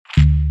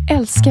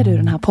Älskar du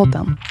den här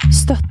podden?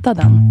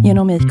 Stötta den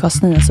genom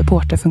IKAs nya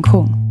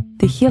supporterfunktion.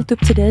 Det är helt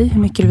upp till dig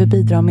hur mycket du vill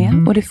bidra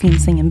med och det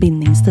finns ingen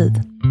bindningstid.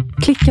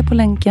 Klicka på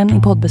länken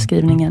i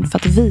poddbeskrivningen för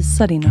att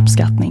visa din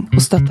uppskattning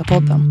och stötta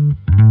podden.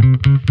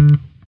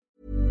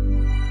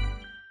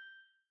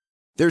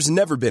 There's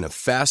never been a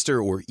faster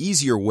or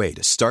easier way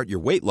to start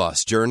your weight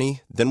loss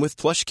journey than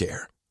with PlushCare.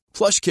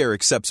 PlushCare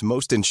accepts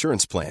most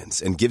insurance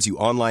plans and gives you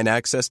online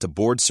access to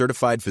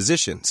board-certified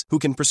physicians who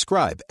can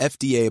prescribe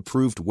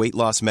FDA-approved weight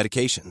loss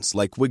medications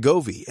like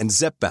Wegovy and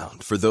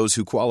Zepbound for those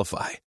who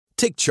qualify.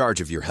 Take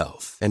charge of your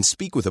health and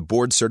speak with a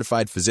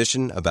board-certified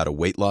physician about a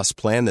weight loss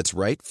plan that's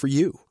right for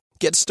you.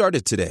 Get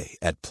started today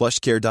at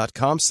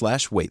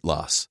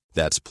plushcare.com/weightloss.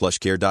 That's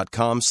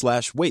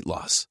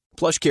plushcare.com/weightloss.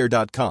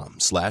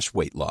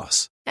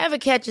 plushcare.com/weightloss. Ever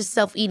catch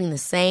yourself eating the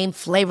same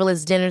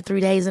flavorless dinner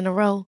 3 days in a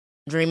row?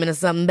 Dreaming of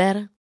something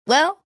better?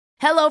 Well,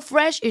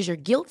 HelloFresh is your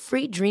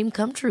guilt-free dream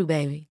come true,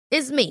 baby.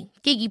 It's me,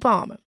 Keke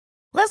Palmer.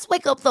 Let's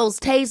wake up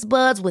those taste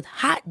buds with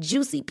hot,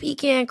 juicy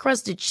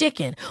pecan-crusted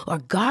chicken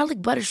or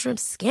garlic butter shrimp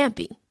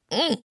scampi.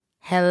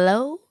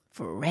 Hello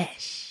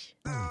Fresh.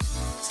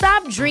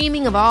 Stop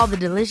dreaming of all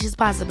the delicious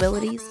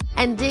possibilities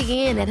and dig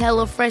in at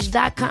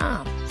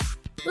HelloFresh.com.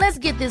 Let's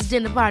get this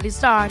dinner party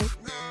started.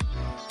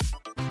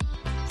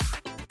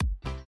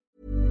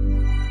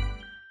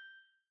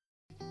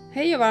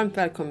 Hej och varmt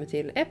välkommen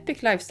till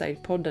Epic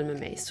Lifestyle-podden med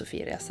mig,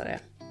 Sofie Resare.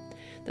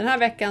 Den här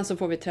veckan så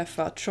får vi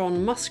träffa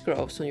Tron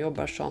Musgrove som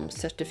jobbar som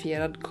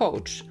certifierad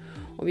coach.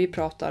 Och vi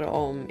pratar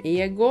om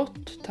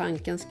egot,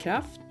 tankens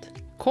kraft,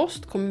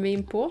 kost kommer vi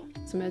in på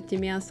som är ett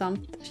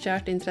gemensamt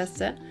kärt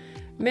intresse,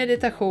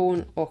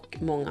 meditation och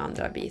många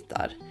andra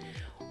bitar.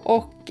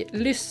 Och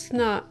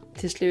lyssna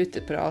till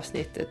slutet på det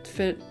avsnittet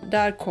för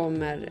där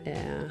kommer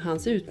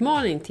hans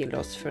utmaning till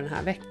oss för den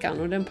här veckan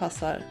och den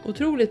passar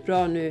otroligt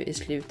bra nu i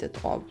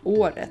slutet av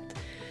året.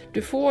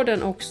 Du får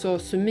den också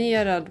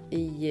summerad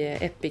i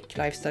Epic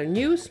Lifestyle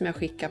News som jag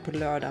skickar på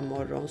lördag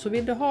morgon. Så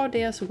vill du ha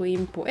det så gå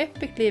in på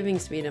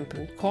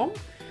epiclivingsweden.com,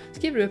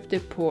 skriver upp det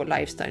på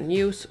Lifestyle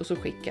News och så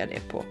skickar jag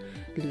det på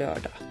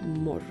lördag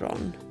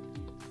morgon.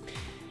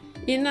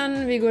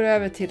 Innan vi går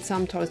över till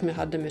samtalet som jag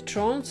hade med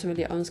Tron så vill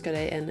jag önska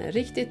dig en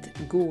riktigt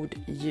god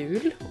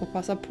jul. Och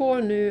passa på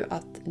nu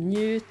att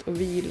njut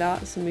och vila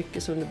så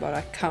mycket som du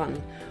bara kan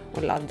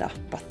och ladda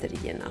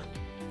batterierna.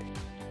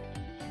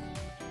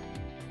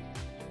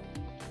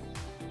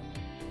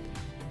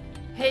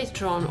 Hej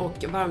Tron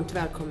och varmt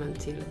välkommen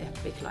till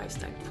Epic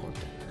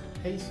Lifestyle-podden.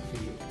 Hej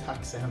Sofie,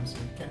 tack så hemskt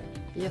mycket.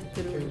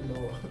 Jätteroligt. Kul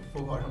att få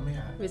vara med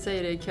här. Vi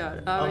säger det i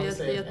kör. Ja, vi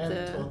säger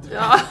 1, 2, 3.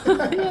 Ja,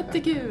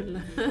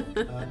 jättekul.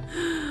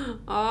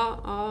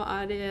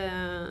 Ja, det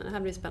här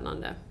blir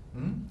spännande.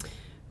 Mm.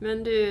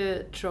 Men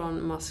du, Tron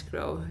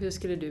Musgrove, hur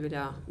skulle du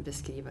vilja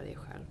beskriva dig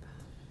själv?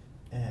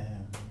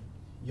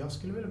 Jag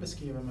skulle vilja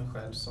beskriva mig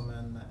själv som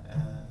en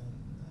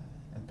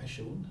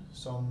person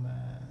som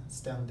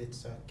ständigt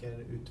söker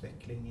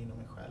utveckling inom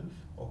mig själv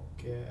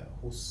och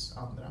hos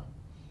andra.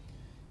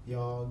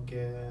 Jag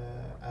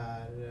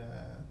är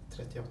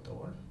 38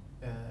 år,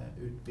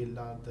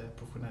 utbildad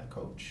professionell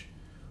coach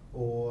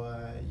och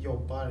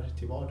jobbar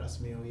till vardags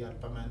med att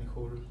hjälpa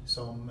människor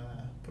som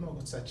på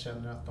något sätt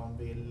känner att de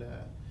vill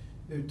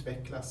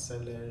utvecklas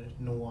eller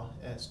nå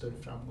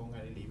större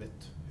framgångar i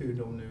livet. Hur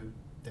de nu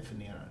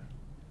definierar,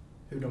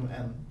 hur de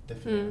än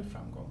definierar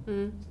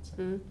framgång.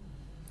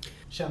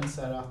 Känns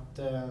det att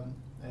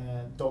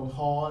de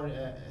har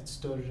ett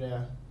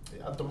större,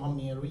 att de har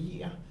mer att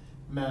ge,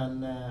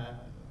 men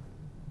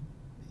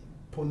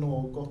på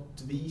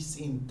något vis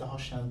inte har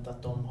känt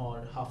att de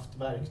har haft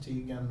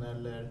verktygen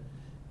eller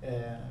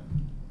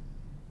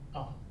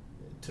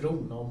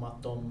tron om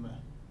att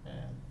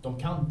de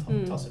kan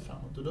ta sig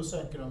framåt. Och då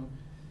söker de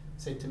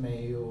sig till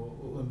mig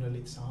och undrar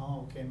lite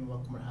så okej, men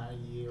vad kommer det här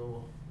ge?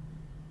 Och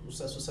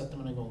så sätter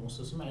man igång och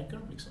så märker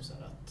de liksom så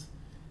här att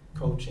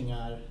coaching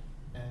är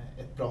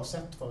ett bra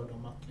sätt för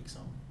dem att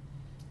liksom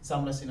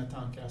samla sina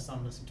tankar,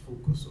 samla sitt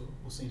fokus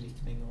och sin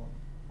riktning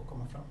och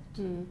komma framåt.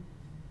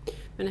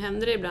 Men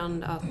händer det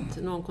ibland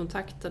att någon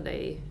kontaktar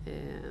dig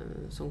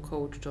som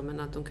coach då, men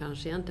att de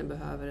kanske egentligen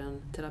behöver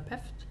en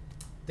terapeut?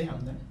 Det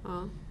händer.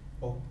 Ja.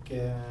 Och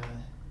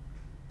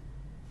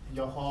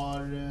jag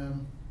har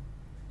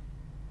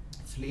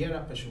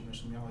flera personer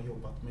som jag har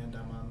jobbat med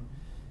där man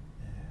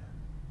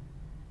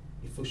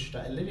i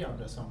första eller i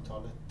andra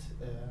samtalet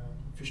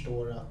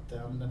förstår att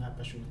den här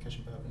personen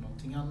kanske behöver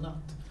någonting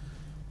annat.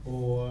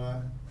 Och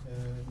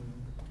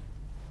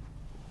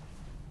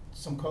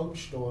som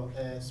coach då,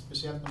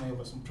 speciellt när man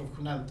jobbar som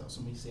professionellt då,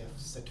 som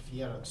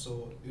ICF-certifierad,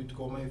 så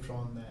utgår man ju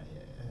från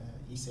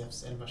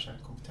ICFs 11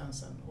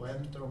 kärnkompetensen. Och en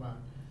av de här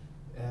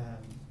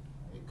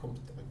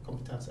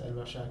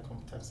 11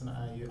 kärnkompetenserna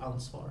är ju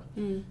ansvar.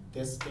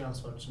 Dels det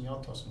ansvaret som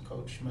jag tar som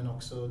coach, men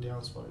också det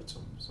ansvaret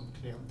som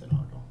klienten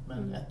har då.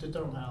 Men ett av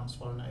de här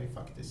ansvaren är ju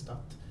faktiskt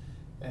att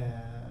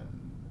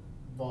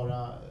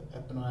vara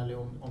öppen och ärlig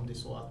om det är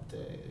så att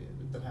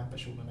den här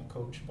personen är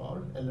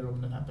coachbar eller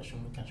om den här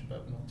personen kanske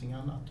behöver någonting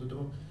annat. Och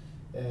då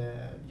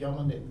Gör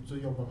man det, så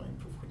jobbar man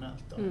ju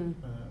professionellt då.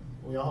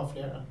 Och jag har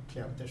flera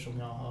klienter som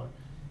jag har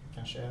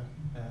kanske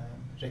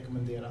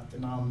rekommenderat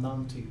en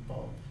annan typ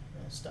av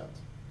stöd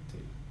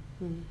till.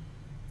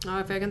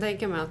 Ja, för jag kan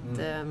tänka mig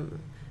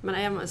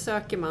att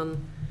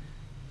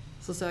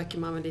söker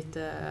man väl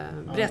lite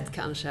brett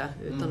kanske,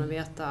 utan att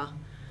veta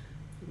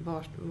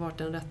vart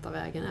den rätta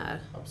vägen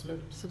är.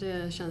 Absolut. Så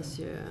det känns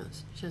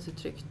ju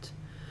tryggt.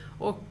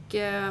 Och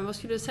vad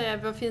skulle du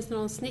säga, vad finns det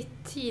någon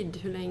snitttid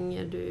hur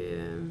länge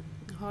du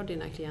har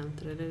dina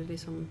klienter? Eller är det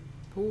liksom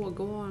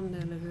pågående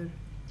eller hur?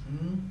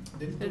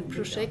 Det är lite olika.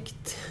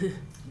 Projekt?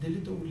 Det är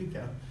lite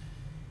olika.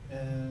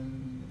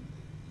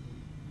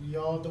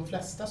 Ja, de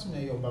flesta som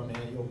jag jobbar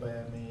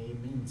jag med i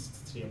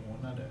minst 3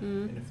 månader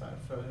ungefär.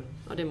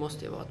 Ja, det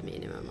måste ju vara ett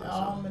minimum. Alltså.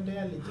 Ja, men det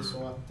är lite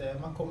så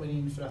att man kommer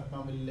in för att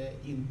man vill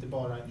inte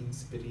bara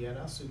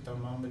inspireras,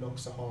 utan man vill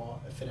också ha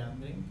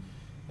förändring.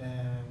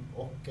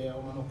 Och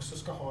om man också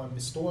ska ha en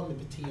bestående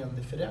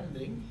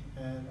beteendeförändring,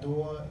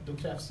 då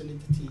krävs det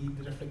lite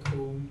tid,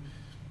 reflektion,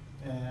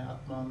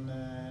 att man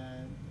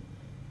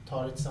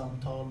tar ett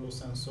samtal och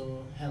sen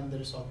så händer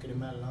det saker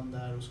emellan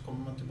där och så kommer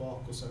man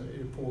tillbaka och så är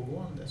det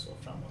pågående så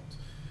framåt.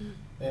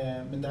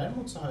 Men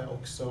däremot så har jag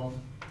också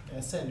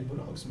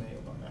säljbolag som jag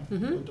jobbar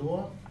med. Och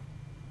då,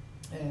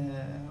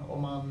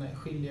 om man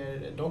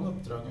skiljer de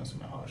uppdragen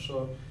som jag har,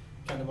 så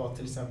kan det vara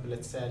till exempel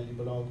ett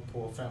säljbolag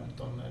på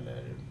 15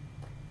 eller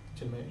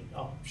till och med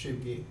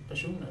 20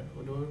 personer.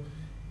 Och då,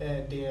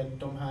 det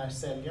de här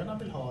säljarna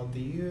vill ha, det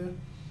är ju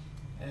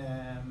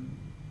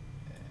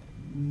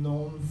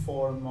någon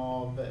form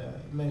av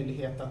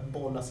möjlighet att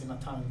bolla sina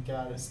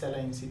tankar, ställa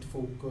in sitt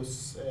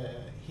fokus,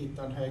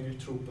 hitta en högre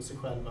tro på sig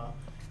själva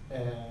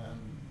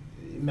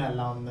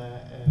mellan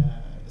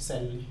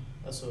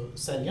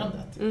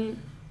säljandet.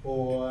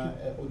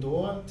 Och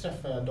då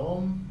träffar jag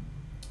de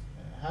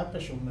här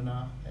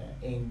personerna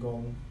en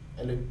gång,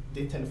 eller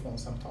det är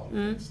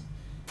telefonsamtal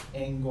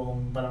en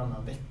gång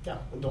varannan vecka,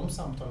 och de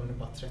samtalen är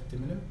bara 30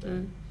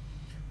 minuter.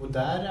 Och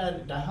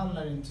där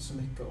handlar det inte så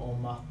mycket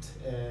om att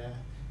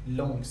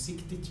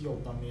långsiktigt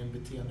jobba med en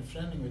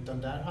beteendeförändring,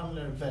 utan där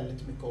handlar det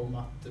väldigt mycket om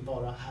att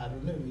vara här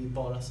och nu.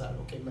 Bara så här,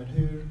 okej, men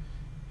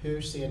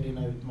hur ser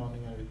dina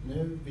utmaningar ut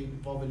nu?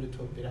 Vad vill du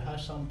ta upp i det här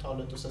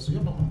samtalet? Och så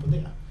jobbar man på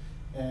det.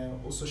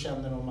 Och så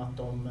känner de att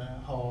de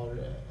har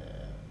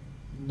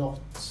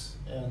nått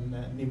en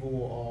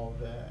nivå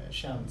av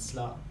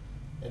känsla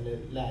eller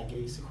läge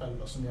i sig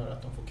själva som gör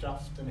att de får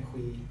kraft,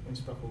 energi och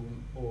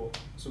inspiration, och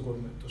så går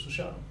de ut och så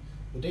kör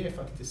de. Och det är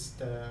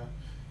faktiskt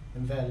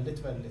en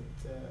väldigt,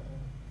 väldigt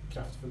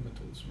kraftfull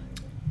metod som jag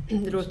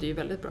gillar. Det låter ju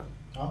väldigt bra.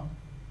 Ja.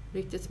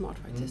 Riktigt smart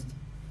faktiskt.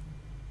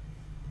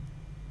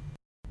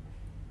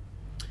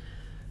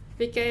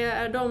 Vilka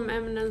är de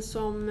ämnen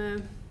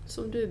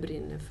som du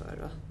brinner för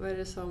då? Vad är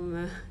det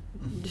som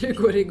du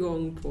går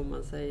igång på, om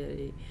man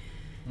säger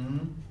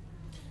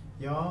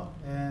Ja,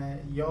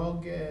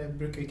 jag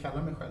brukar ju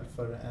kalla mig själv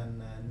för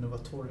en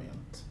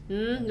novatorient.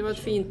 Det var ett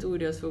fint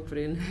ord jag såg på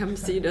din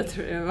hemsida,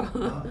 tror jag var.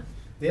 Ja.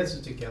 Dels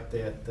så tycker jag att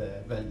det är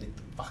ett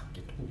väldigt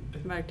vackert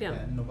ord.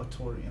 Verkligen.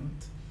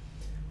 Novatorient.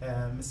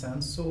 Men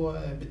sen så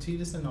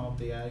betydelsen av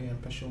det är ju en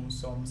person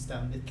som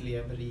ständigt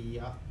lever i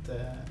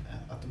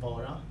att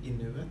vara i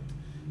nuet.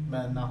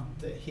 Men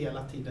att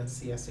hela tiden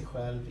se sig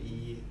själv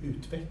i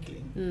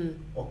utveckling.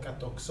 Och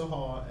att också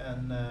ha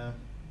en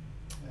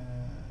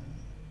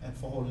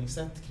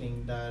förhållningssätt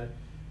kring där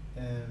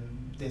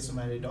det som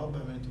är idag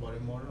behöver inte vara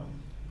imorgon.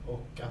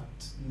 Och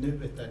att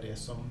nuet är det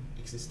som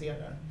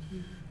existerar.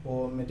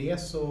 Och med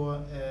det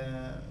så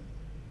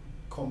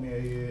kommer jag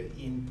ju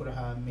in på det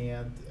här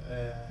med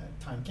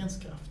tankens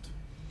kraft.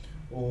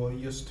 Och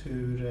just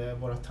hur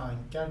våra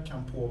tankar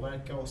kan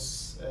påverka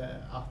oss,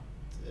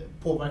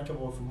 påverka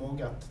vår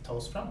förmåga att ta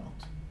oss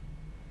framåt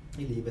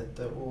i livet,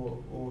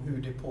 och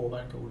hur det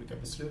påverkar olika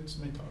beslut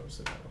som vi tar oss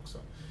där också.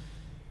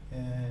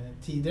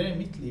 Tidigare i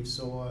mitt liv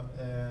så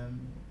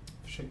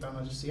försökte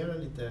analysera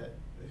lite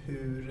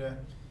hur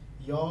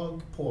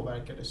jag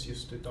påverkades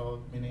just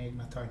utav mina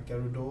egna tankar,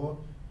 och då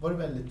var det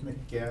väldigt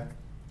mycket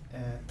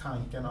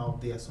tankarna av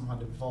det som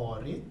hade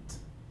varit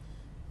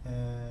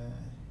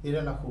i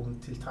relation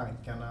till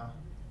tankarna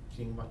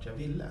kring vart jag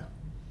ville.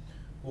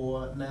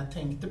 Och när jag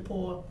tänkte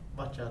på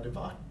vart jag hade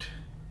varit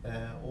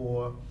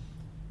och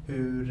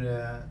hur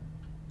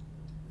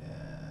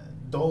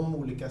de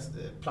olika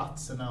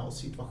platserna och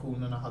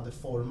situationerna hade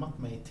format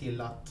mig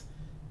till att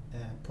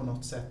på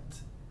något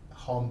sätt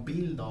ha en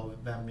bild av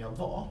vem jag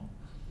var,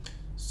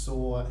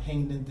 så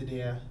hängde inte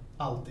det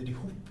alltid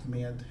ihop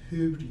med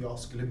hur jag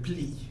skulle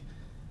bli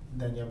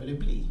den jag ville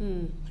bli.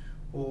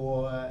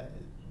 Och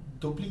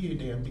då blir ju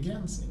det en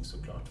begränsning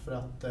såklart, för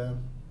att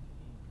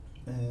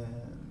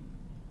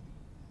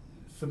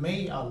för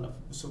mig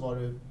så var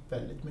det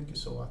väldigt mycket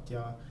så att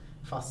jag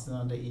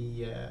fastnade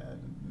i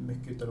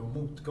mycket av de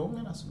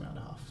motgångarna som jag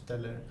hade haft,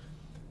 eller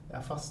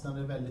jag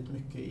fastnade väldigt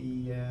mycket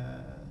i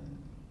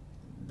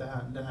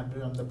den här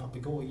berömda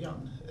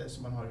papegojan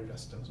som man har i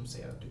rösten, som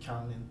säger att du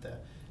kan inte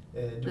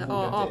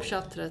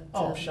Apchattret,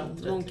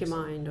 Monkey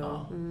Mind och...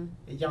 Ja,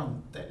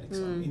 Jante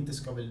liksom, inte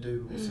ska väl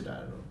du och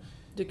sådär.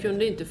 Du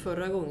kunde inte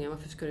förra gången,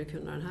 varför ska du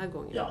kunna den här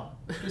gången? Ja,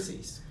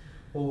 precis.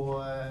 Och,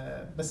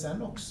 men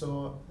sen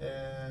också,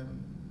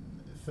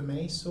 för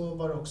mig så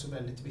var det också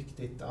väldigt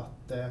viktigt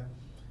att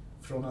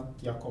från att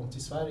jag kom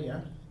till Sverige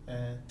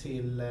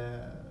till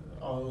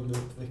under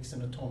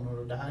uppväxten och tonår,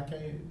 och det här kan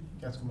ju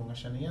ganska många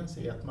känna igen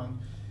sig i, att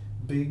man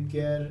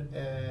bygger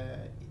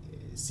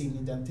sin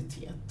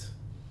identitet.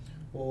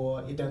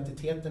 Och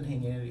identiteten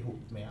hänger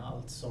ihop med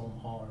allt som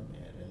har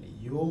med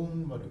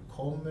religion, var du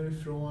kommer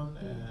ifrån,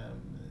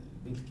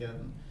 vilket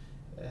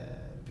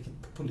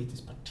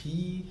politiskt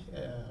parti.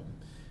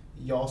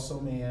 Jag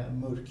som är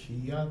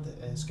mörkhyad,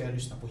 ska jag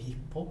lyssna på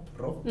hiphop,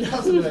 rock?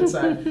 Alltså, du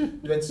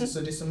vet, så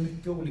det är så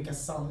mycket olika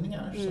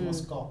sanningar som man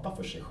skapar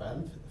för sig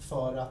själv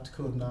för att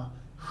kunna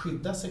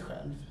skydda sig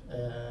själv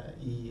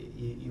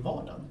i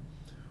vardagen.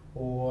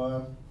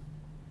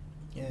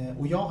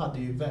 Och jag hade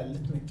ju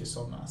väldigt mycket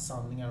sådana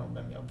sanningar om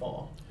vem jag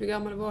var. Hur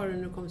gammal var du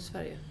när du kom till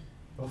Sverige?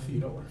 Jag var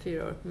 4 år.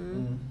 4 år.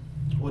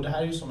 Och det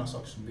här är ju sådana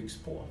saker som byggs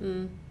på.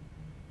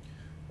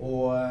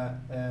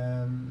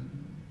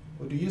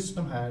 Och det är just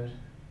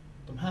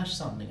de här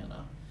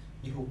sanningarna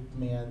ihop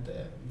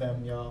med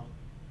vem jag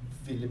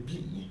ville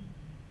bli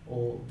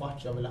och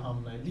vart jag ville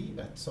hamna i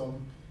livet som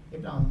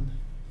ibland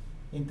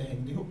inte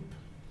hängde ihop.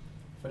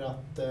 För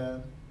att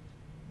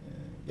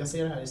jag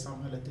ser det här i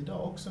samhället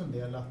idag också en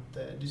del, att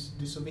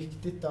det är så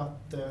viktigt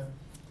att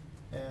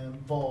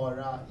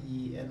vara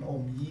i en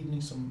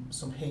omgivning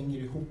som hänger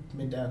ihop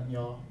med den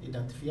jag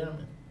identifierar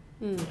mig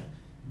med.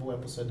 Bor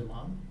jag på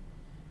Södermalm,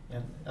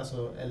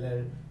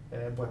 eller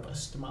bor jag på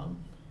Östermalm,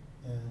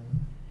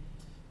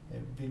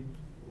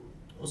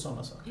 och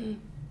sådana saker.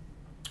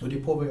 Och det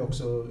påverkar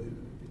också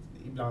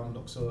ibland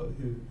också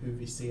hur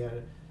vi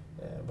ser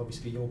vad vi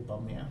ska jobba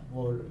med,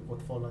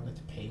 vårt förhållande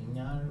till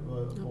pengar,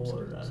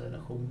 våra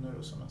relationer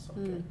och sådana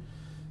saker.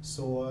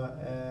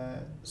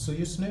 Så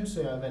just nu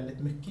så är jag väldigt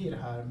mycket i det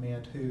här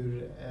med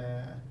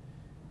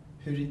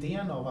hur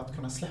idén av att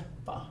kunna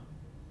släppa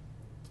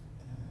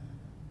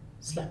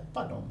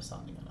de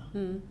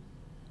sanningarna.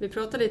 Vi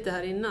pratade lite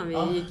här innan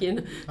vi gick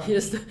in.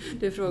 Just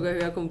du frågade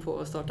hur jag kom på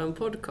att starta en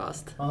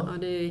podcast. Ja,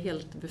 det är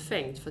helt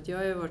befängt, för att jag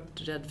har ju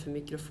varit rädd för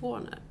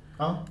mikrofoner.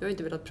 Jag har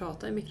inte velat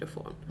prata i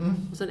mikrofon.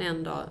 Och sen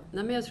en dag,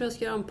 men jag tror jag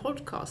ska göra en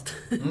podcast.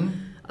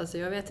 Alltså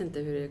jag vet inte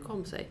hur det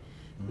kom sig.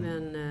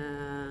 Men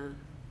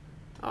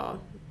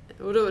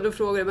och då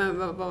frågade jag,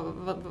 men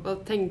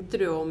vad tänkte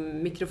du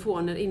om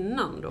mikrofoner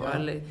innan då?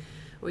 Eller,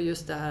 och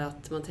just det här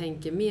att man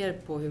tänker mer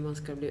på hur man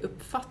ska bli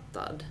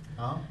uppfattad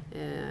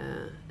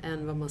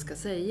än vad man ska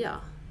säga.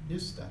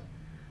 Just det.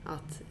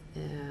 Att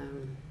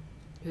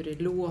hur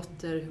det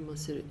låter, hur man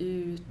ser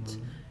ut.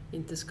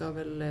 Inte ska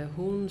väl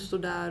hon stå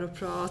där och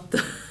prata.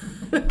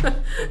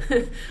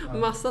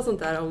 Massa sånt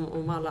där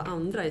om alla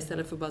andra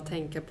istället för bara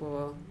tänka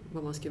på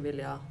vad man skulle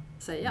vilja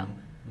säga.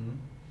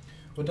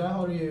 Och där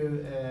har du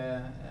ju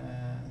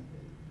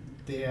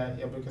det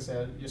jag brukar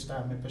säga, just det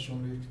här med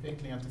personlig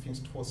utveckling, att det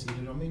finns 2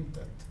 sidor av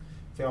myntet.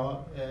 För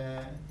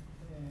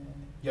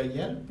jag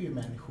hjälper ju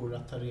människor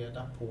att ta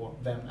reda på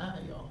vem är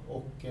jag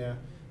och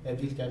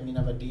vilka är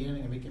mina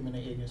värderingar, vilka är mina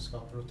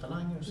egenskaper och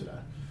talanger och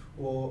sådär.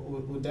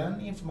 Och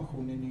den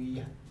informationen är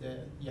ju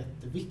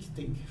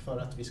jätteviktig för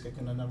att vi ska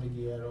kunna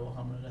navigera och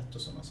hamna rätt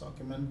och sådana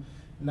saker. Men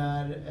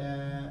när,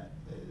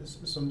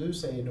 som du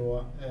säger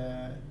då,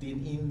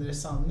 din inre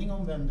sanning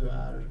om vem du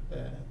är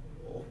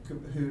och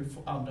hur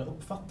andra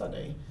uppfattar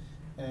dig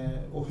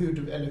och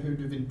hur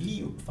du vill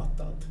bli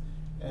uppfattad.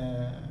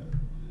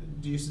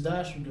 Det är just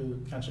där som du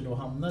kanske då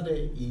hamnade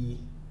i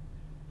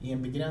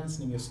en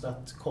begränsning, just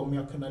att kommer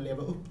jag kunna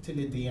leva upp till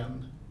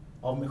idén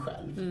av mig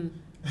själv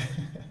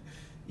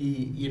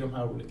i de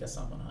här olika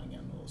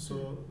sammanhangen, och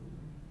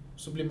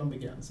så blir man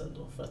begränsad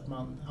då för att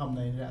man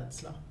hamnar i en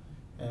rädsla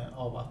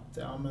av att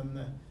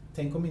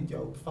tänk om inte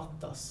jag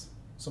uppfattas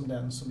som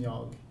den som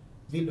jag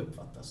vill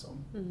uppfattas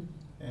som.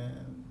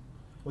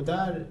 Och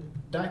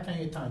där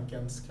kan ju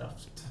tankens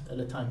kraft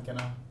eller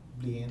tankarna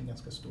bli en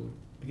ganska stor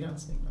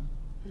begränsning.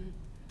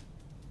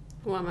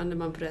 Och använder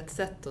man på rätt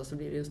sätt då, så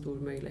blir det en stor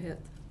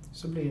möjlighet.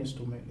 Så blir det en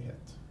stor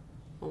möjlighet.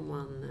 Om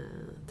man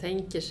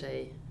tänker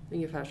sig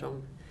ungefär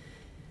som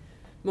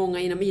många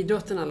inom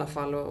idrotten i alla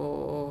fall,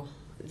 och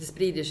det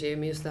sprider sig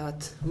med just det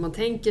att om man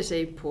tänker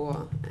sig på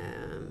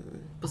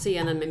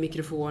scenen med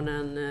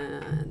mikrofonen,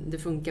 det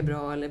funkar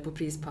bra, eller på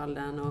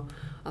prispallen, och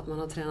att man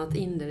har tränat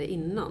in det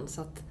innan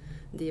så att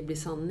det blir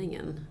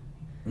sanningen.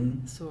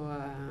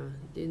 Så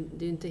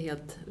det är inte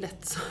helt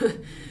lätt så.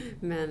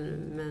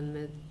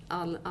 Men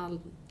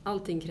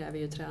allting kräver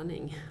ju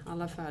träning.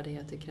 Alla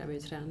färdigheter kräver ju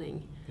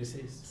träning.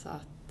 Precis. Så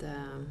att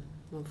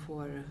man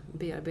får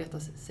bearbeta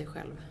sig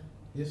själv.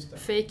 Just det.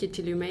 Fake it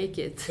till you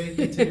make it.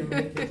 Fake it till you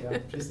make it, ja,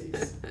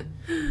 precis.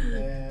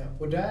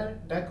 Och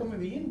där kommer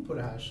vi in på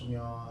det här som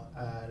jag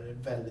är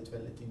väldigt,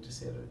 väldigt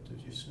intresserad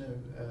av just nu.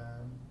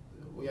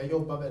 Och jag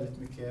jobbar väldigt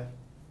mycket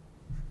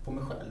på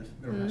mig själv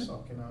med de här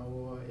sakerna.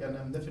 Och jag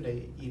nämnde för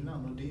dig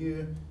innan, och det är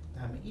ju det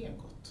här med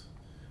egot.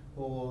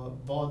 Och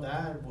vad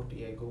är vårt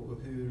ego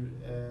och hur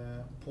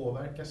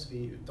påverkas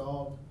vi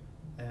utav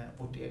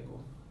vårt ego?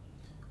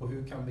 Och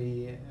hur kan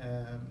vi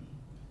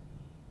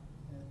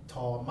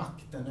ta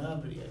makten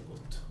över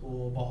egot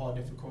och vad har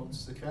det för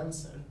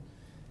konsekvenser?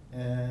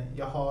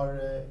 Jag har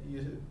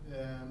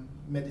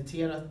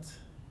mediterat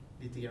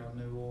lite grann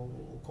nu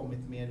och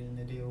kommit mer in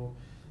i det, och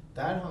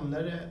där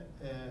handlar det,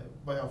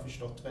 vad jag har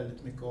förstått,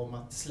 väldigt mycket om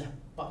att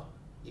släppa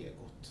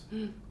egot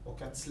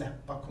och att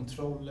släppa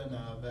kontrollen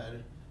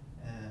över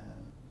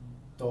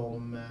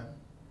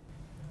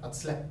att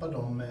släppa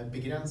de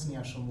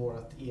begränsningar som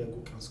vårt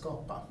ego kan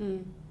skapa.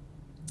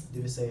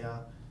 Det vill säga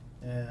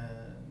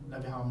när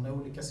vi hamnar i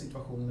olika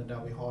situationer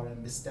där vi har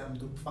en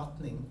bestämd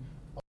uppfattning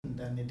om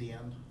den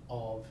idén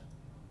av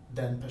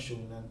den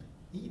personen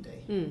i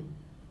dig.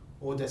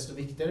 Och desto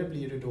viktigare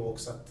blir det då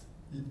också att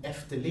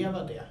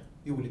efterleva det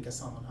i olika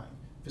sammanhang.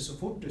 För så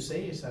fort du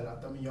säger så här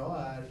att jag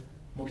är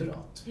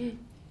moderat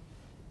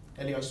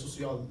eller jag är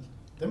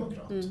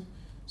socialdemokrat,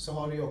 så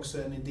har du ju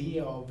också en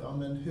idé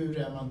av hur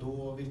är man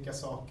då, vilka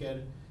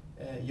saker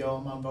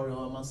gör man, var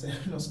rör man sig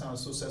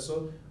någonstans, och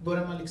så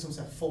börjar man liksom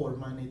så här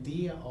forma en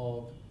idé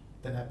av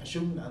den här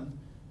personen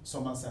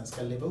som man sen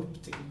ska leva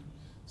upp till,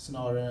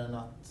 snarare än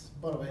att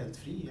bara vara helt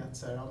fri att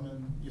säga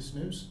just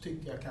nu så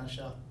tycker jag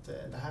kanske att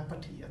det här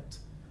partiet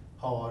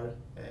har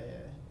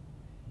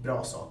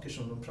bra saker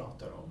som de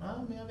pratar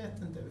om. Men jag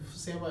vet inte, vi får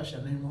se vad jag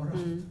känner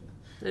imorgon.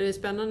 Det är en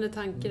spännande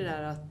tanke det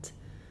där att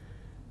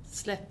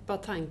släppa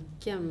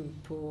tanken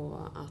på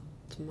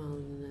att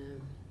man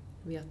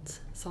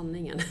vet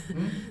sanningen.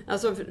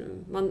 Alltså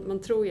man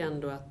tror ju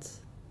ändå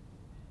att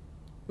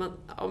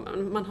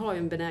man har ju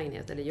en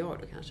benägenhet, eller jag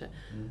då kanske,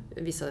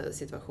 i vissa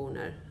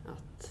situationer,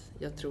 att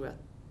jag tror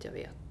att jag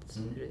vet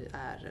hur det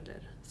är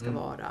eller ska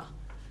vara.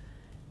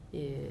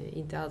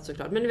 Inte alls så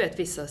klart, men du vet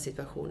vissa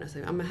situationer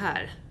så men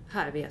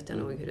här vet jag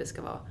nog hur det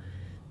ska vara.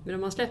 Men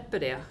om man släpper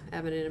det,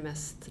 även i det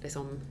mest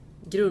liksom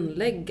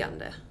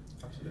grundläggande,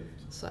 absolut,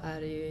 så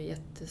är det ju en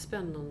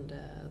jättespännande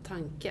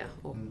tanke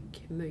och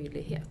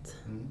möjlighet.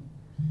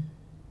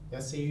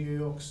 Jag ser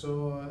ju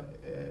också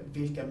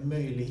vilka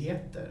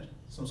möjligheter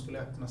som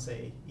skulle öppna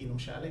sig inom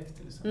kärlek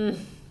till exempel.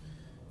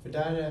 För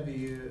där är vi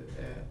ju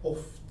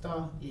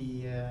ofta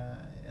i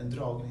en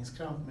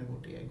dragningskramp med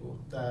vårt ego,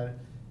 där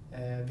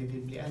vi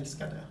vill bli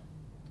älskade,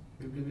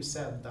 vi vill bli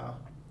sedda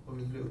och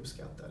vi vill bli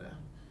uppskattade.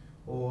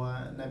 Och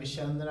när vi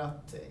känner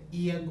att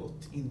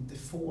egot inte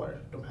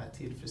får de här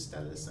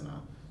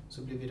tillfredsställelserna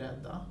så blir vi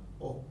rädda,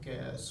 och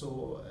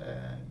så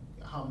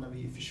hamnar vi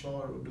i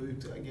försvar, och då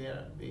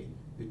utagerar vi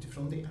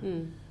utifrån det.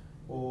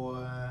 Och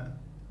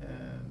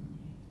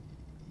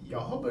jag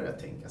har börjat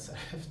tänka så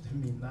här efter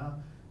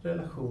mina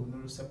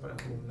relationer och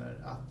separationer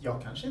att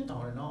jag kanske inte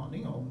har en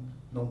aning om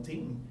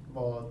någonting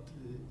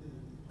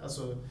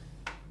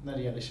när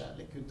det gäller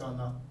kärlek, utan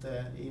att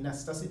i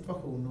nästa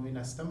situation och i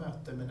nästa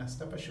möte med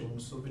nästa person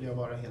så vill jag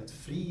vara helt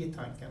fri i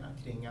tankarna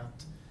kring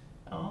att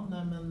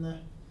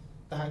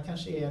det här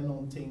kanske är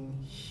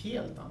någonting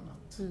helt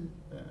annat.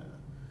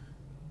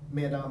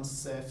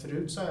 Medans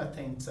förut så har jag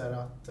tänkt så här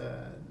att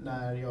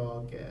när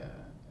jag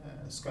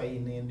ska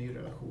in i en ny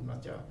relation,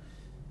 att jag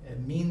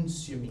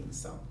minns ju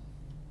minsann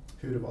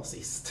hur det var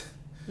sist.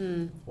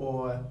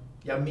 Och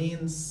jag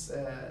minns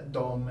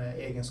de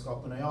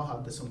egenskaperna jag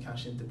hade som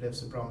kanske inte blev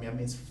så bra, men jag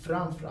minns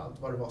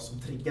framförallt vad det var som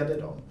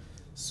triggade dem.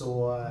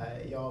 Så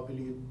jag vill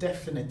ju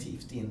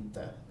definitivt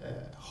inte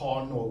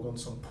ha någon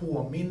som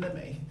påminner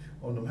mig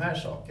om de här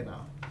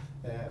sakerna.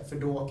 För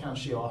då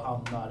kanske jag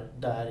hamnar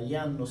där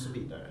igen och så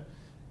vidare.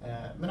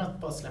 Men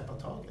att bara släppa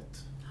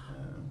taget.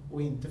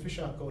 Och inte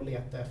försöka att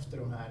leta efter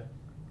de här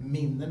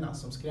minnena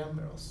som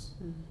skrämmer oss.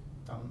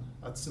 Utan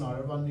att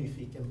snarare vara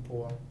nyfiken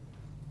på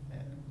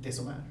det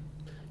som är.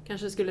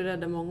 Kanske skulle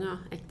rädda många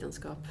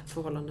äktenskap,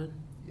 förhållanden.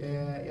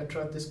 Jag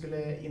tror att det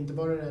skulle inte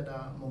bara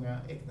rädda många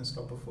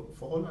äktenskap och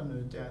förhållanden,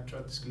 utan jag tror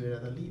att det skulle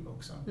rädda liv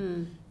också.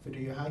 För det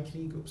är ju här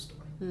krig uppstår.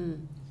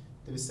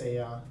 Det vill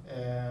säga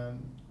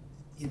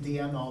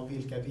idén av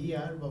vilka vi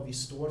är, vad vi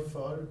står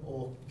för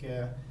och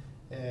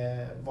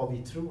vad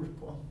vi tror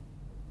på.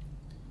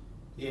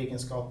 I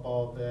egenskap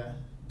av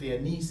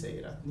det ni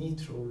säger att ni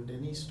tror, det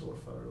ni står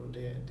för och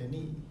det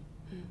ni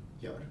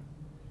gör.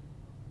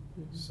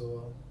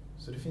 Så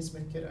det finns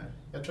mycket där.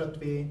 Jag tror att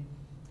vi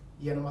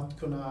genom att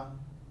kunna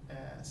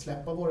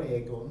släppa våra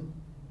egon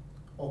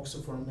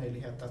också får en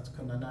möjlighet att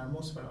kunna närma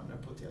oss varandra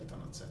på ett helt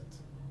annat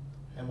sätt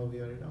än vad vi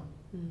gör idag.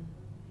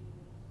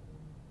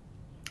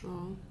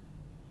 Ja,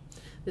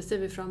 det ser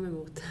vi fram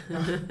emot.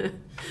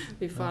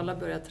 Vi får alla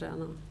börja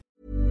träna.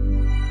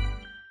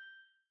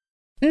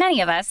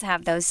 Many of us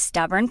have those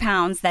stubborn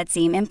pounds that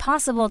seem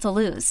impossible to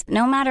lose,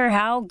 no matter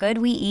how good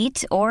we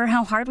eat or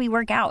how hard we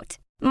work out.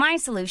 My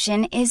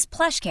solution is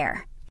PlushCare.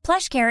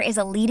 PlushCare is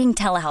a leading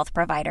telehealth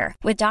provider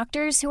with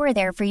doctors who are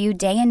there for you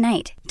day and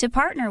night to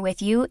partner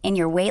with you in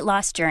your weight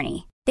loss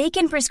journey. They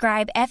can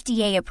prescribe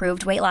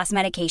FDA-approved weight loss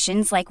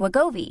medications like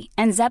Wegovy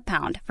and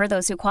Zepbound for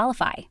those who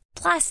qualify.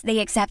 Plus, they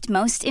accept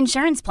most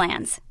insurance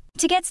plans.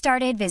 To get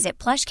started,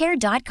 visit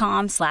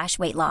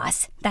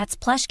plushcare.com/weightloss. That's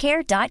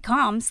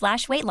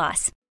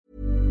plushcare.com/weightloss.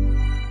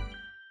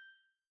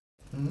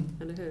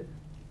 Eller hur?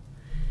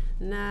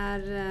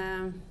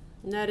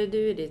 När är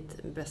du i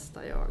ditt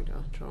bästa jag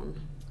då, Trond?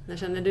 När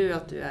känner du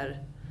att du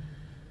är...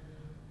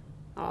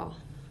 Ja,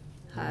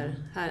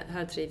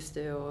 här trivs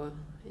du och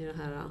i det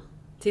här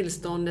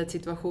tillståndet,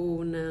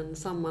 situationen,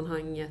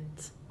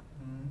 sammanhanget?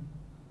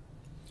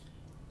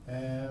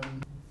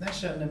 Jag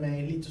känner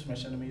mig lite som jag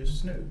känner mig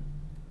just nu.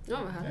 Ja,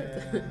 vad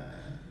härligt.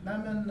 Nej,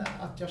 men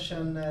att jag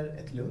känner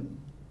ett lugn.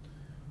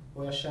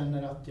 Och jag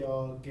känner att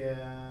jag...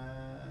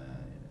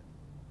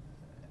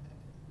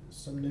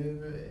 som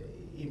nu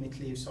i mitt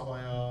liv så har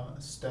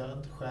jag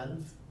stöd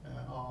själv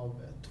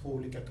av 2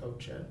 olika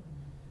coacher.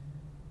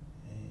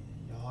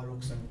 Jag har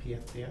också en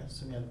PT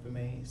som hjälper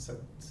mig så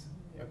att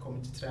jag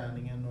kommer till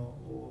träningen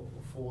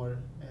och får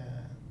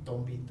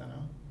de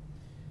bitarna.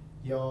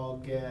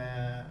 Jag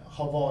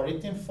har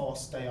varit i en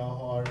fas där jag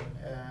har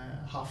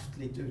haft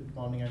lite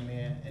utmaningar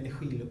med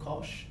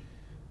energiläckage.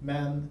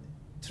 Men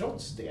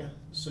trots det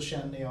så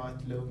känner jag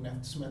ett lugn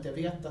eftersom att jag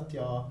vet att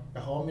jag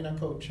har mina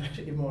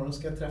coacher. Imorgon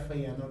ska jag träffa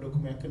igen och då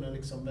kommer jag kunna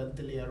liksom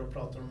ventilera och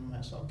prata om de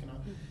här sakerna.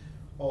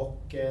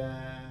 Och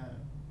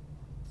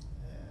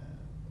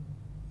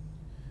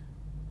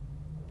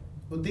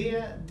det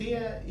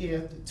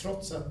är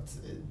trots att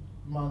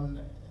man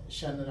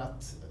känner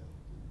att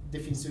det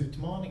finns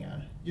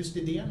utmaningar. Just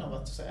idén av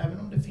att så även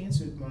om det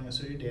finns utmaningar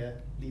så är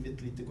det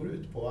livet lite går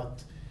ut på.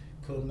 Att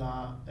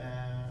kunna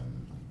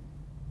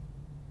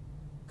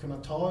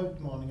ta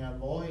utmaningar,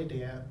 vad är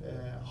det,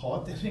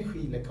 ha ett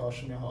energiläckage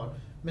som jag har,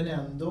 men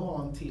ändå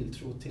ha en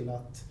tilltro till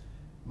att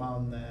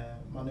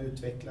man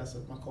utvecklas,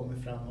 att man kommer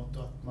framåt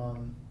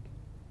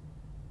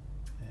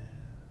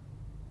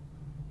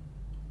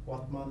och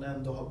att man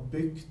ändå har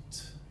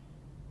byggt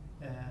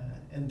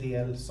en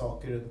del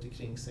saker runt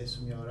omkring sig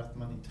som gör att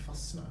man inte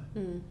fastnar.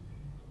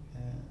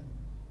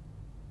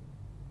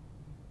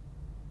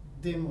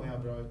 Det mår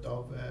jag bra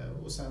utav.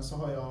 Och sen så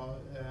har jag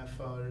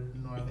för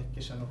några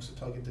veckor sedan också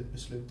tagit ett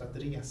beslut att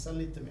resa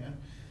lite mer.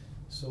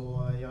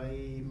 Så jag är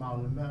i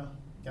Malmö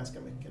ganska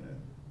mycket nu.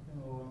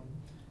 Och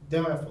det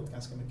har jag fått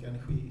ganska mycket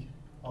energi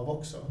av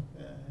också.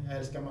 Jag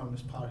älskar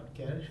Malmös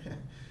parker.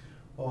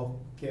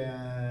 Och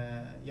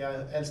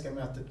jag älskar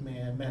mötet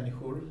med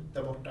människor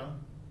där borta.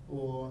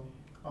 Och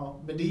ja,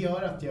 men det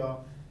gör att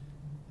jag,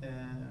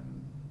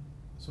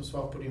 som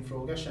svar på din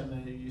fråga,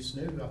 känner just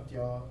nu att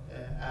jag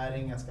är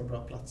i en ganska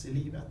bra plats i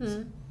livet.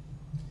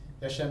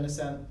 Jag känner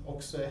sen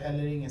också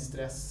heller ingen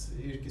stress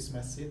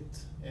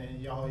yrkesmässigt.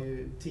 Jag har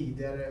ju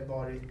tidigare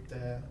varit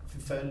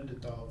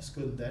förföljd av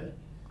skulder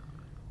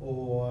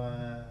och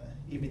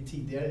i mitt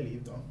tidigare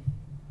liv då.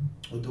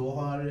 Och då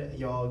har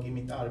jag i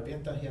mitt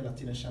arbete hela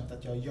tiden känt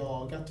att jag har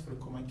jagat för att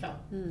komma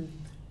ikapp.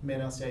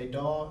 Medan jag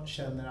idag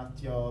känner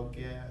att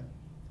jag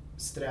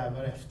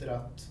strävar efter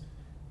att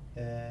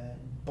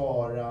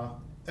bara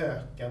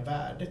öka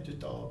värdet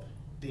utav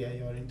det jag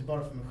gör. Inte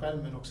bara för mig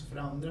själv men också för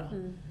andra.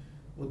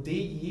 Och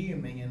det ger ju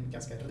mig en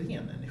ganska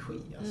ren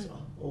energi. Alltså.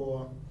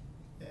 Och,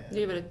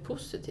 det är väldigt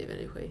positiv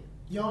energi.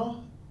 Ja,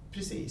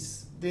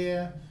 precis.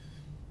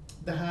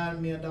 Det här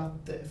med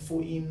att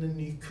få in en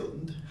ny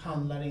kund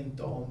handlar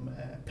inte om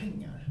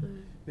pengar.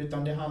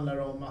 Utan det handlar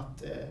om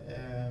att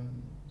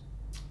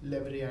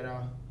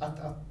leverera,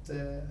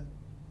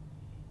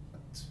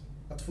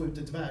 att få ut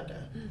ett värde.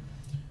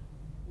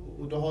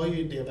 Och då har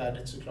ju det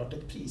värdet såklart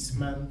ett pris.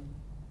 Men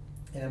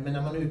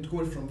när man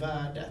utgår från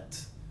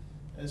värdet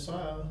så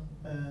har jag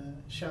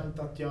känt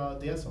att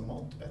jag dels har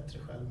mått bättre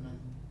själv. Men...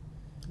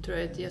 Jag tror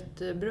det är ett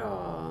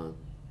jättebra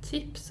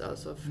tips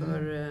alltså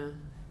för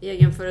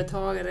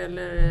egenföretagare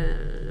eller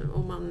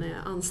om man är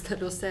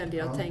anställd och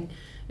säljer. Ja.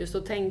 Just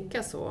att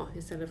tänka så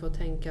istället för att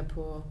tänka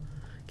på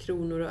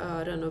kronor och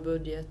ören och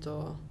budget.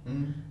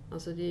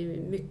 Alltså det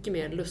är mycket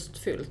mer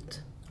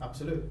lustfyllt.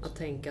 Absolut. Att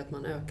tänka att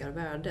man ökar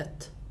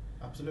värdet.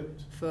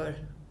 Absolut. För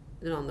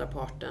den andra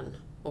parten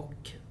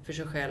och för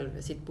sig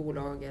själv, sitt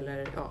bolag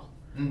eller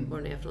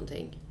vad det är för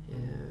någonting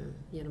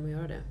genom att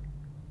göra det.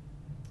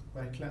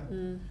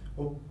 Verkligen.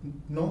 Och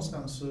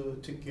någonstans så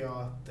tycker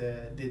jag att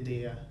det är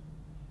det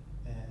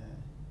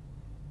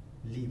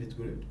livet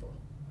går ut på.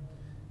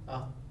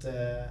 Att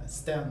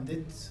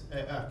ständigt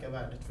öka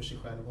värdet för sig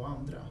själv och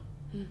andra.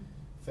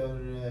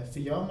 För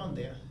gör man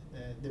det,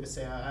 det vill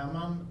säga är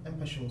man en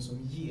person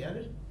som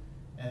ger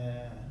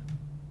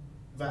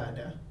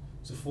värde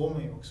så får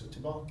man ju också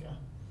tillbaka.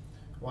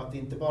 Och att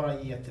inte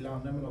bara ge till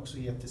andra men också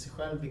ge till sig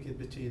själv, vilket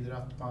betyder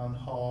att man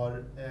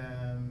har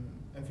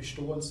en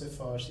förståelse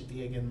för sitt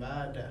egen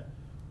värde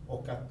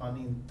och att man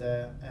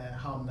inte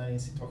hamnar i en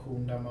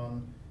situation där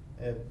man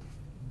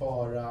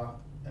bara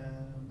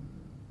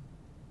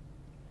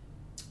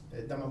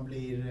där man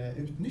blir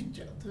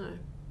utnyttjad. Nej.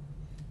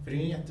 För det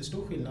är en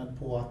jättestor skillnad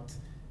på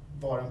att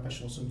vara en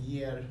person som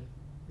ger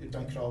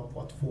utan krav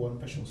på att få en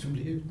person som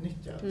blir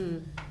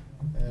utnyttjad.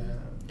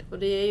 Och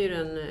det är ju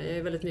jag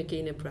är väldigt mycket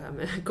inne på det här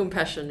med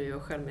compassion nu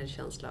och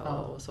självmedkänsla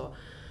och så.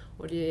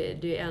 Och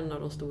det är en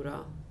av de stora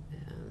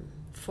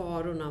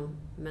farorna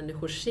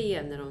människor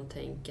ser när de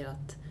tänker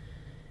att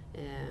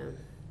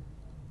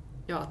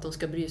att de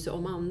ska bry sig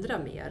om andra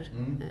mer.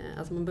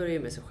 Alltså man börjar ju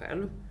med sig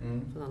själv,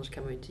 för annars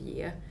kan man ju inte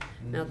ge.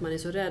 Men att man är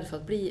så rädd för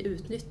att bli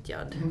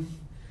utnyttjad.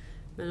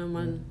 Men om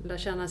man lär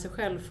känna sig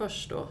själv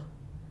först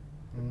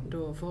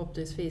då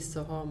förhoppningsvis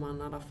så har man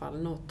i alla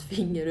fall något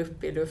finger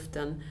upp i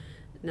luften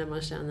när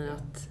man känner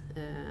att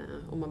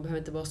och man behöver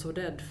inte vara så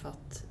rädd för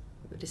att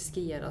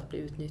riskera att bli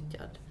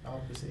utnyttjad. Ja,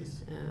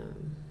 precis.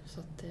 Så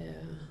att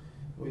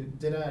och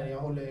det där, jag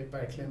håller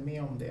verkligen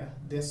med om det.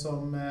 Det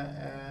som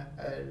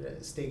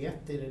är steg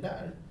 1 i det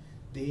där,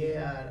 det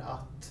är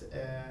att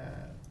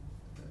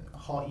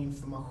ha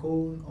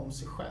information om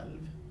sig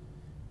själv.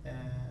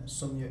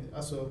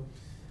 Alltså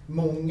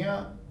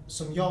många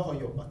som jag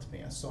har jobbat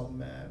med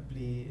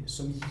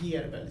som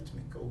ger väldigt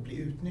mycket och blir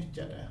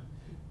utnyttjade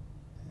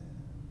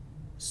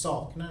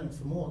saknar en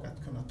förmåga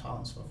att kunna ta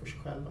ansvar för sig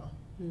själva.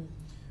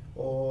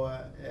 Och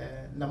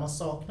när man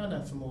saknar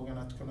den förmågan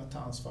att kunna ta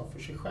ansvar för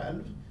sig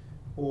själv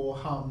och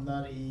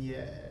hamnar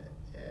i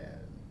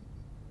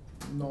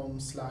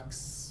någon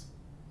slags...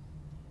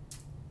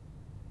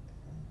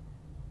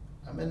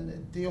 Ja, men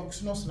det är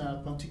också något sånt här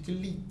att man tycker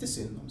lite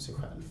synd om sig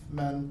själv,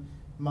 men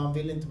man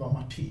vill inte vara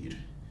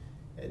martyr.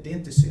 Det är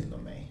inte synd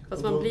om mig.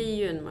 Fast man blir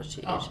ju en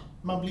martyr. Ja,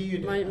 man blir ju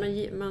det.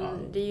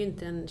 Det är ju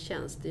inte en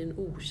tjänst, det är en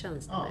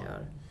otjänst man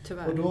gör.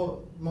 Tyvärr. Och då,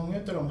 många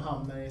av dem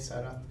hamnar i så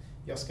här att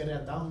jag ska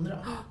rädda andra.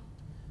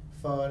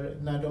 För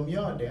när de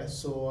gör det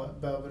så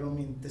behöver de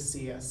inte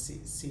se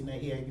sina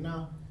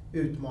egna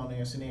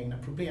utmaningar och sina egna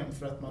problem.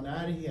 För att man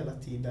är hela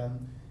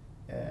tiden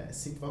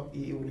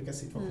i olika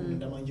situationer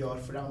där man gör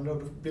för andra. Och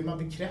då blir man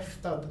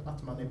bekräftad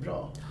att man är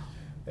bra.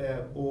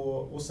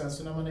 Och sen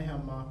så när man är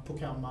hemma på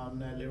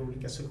kammaren eller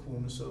olika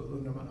sessioner så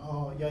undrar man,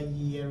 jag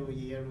ger och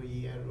ger och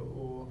ger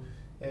och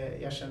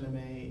jag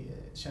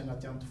känner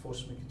att jag inte får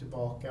så mycket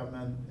tillbaka,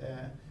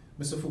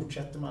 men så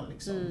fortsätter man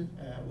liksom.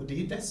 Och det är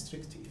ju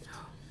destruktivt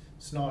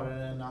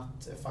snarare än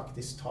att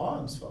faktiskt ta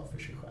ansvar för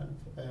sig själv.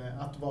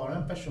 Att vara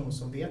en person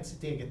som vet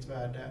sitt eget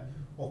värde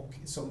och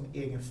som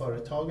egen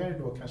företagare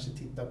då kanske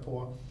titta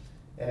på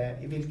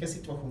i vilka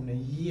situationer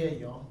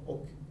ger jag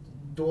och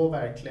då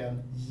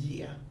verkligen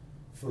ge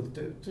fullt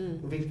ut.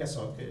 Och vilka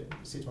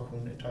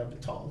situationer tar jag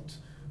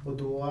betalt. Och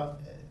då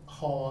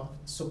ha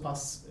så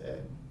pass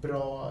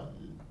bra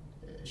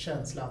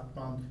känsla att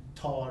man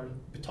tar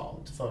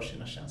betalt för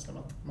sina känslor.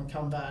 Att man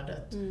kan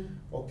värdet.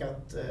 Och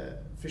att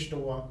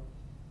förstå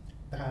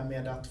det här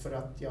med att för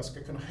att jag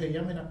ska kunna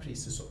höja mina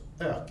priser så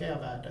ökar jag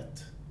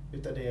värdet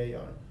utav det jag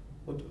gör.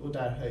 Och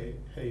där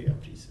höjer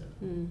jag priser.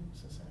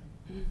 Så att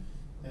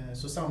säga.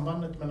 Så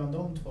sambandet mellan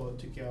de två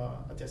tycker jag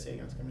att jag ser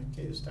ganska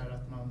mycket. Just där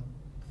att man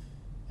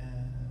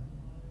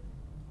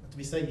att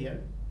vissa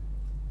ger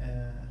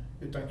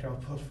utan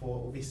krav på att få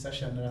och vissa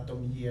känner att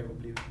de ger och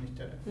blir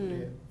utnyttjade.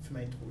 Det är för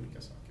mig 2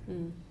 olika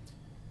saker.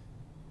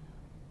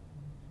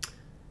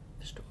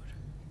 Förstår.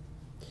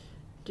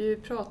 Du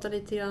pratade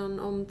lite grann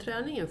om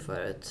träningen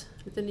förut.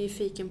 Lite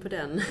nyfiken på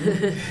den.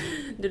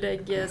 Du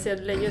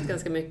lägger ut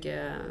ganska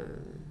mycket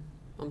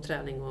om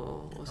träning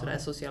och sådär i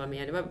sociala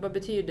medier. Vad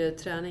betyder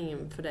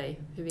träningen för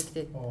dig? Hur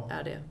viktigt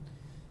är det?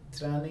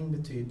 Träning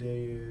betyder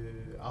ju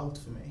allt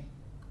för mig.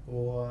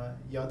 Och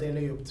jag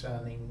delar ju upp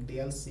träning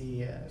dels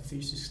i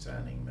fysisk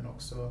träning men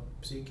också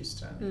psykisk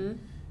träning.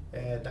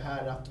 Det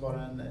här att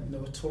vara en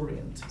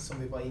notoriant som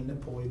vi var inne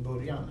på i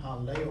början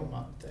handlar ju om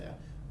att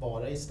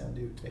vara i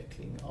ständig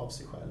utveckling av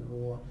sig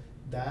själv. Och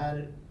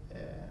där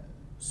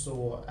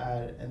så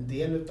är en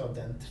del av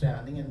den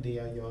träningen det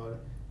jag gör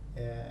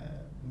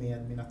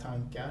med mina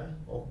tankar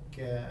och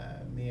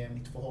med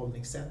mitt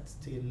förhållningssätt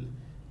till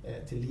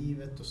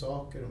livet och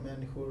saker och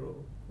människor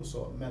och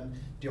så. Men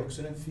det är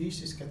också den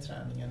fysiska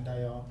träningen där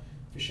jag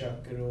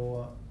försöker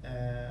att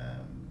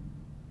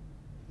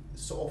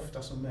så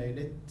ofta som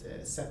möjligt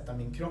sätta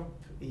min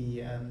kropp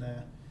i en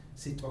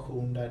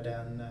situation där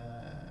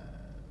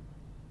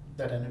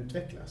den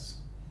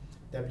utvecklas.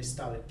 Där jag blir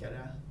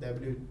starkare, där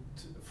jag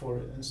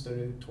får en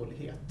större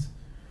uthållighet.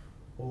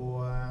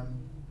 Och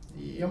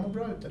jag mår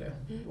bra utav det.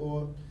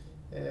 Och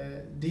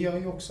det gör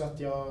ju också att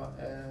jag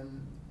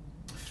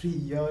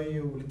frigör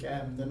ju olika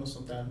ämnen och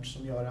sånt där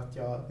som gör att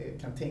jag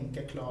kan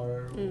tänka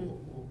klarare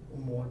och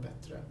mår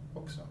bättre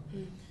också.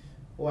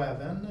 Och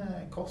även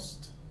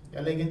kost.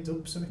 Jag lägger inte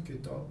upp så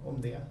mycket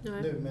om det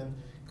nu, men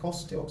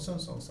kost är också en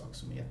sån sak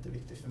som är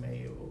jätteviktig för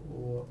mig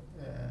att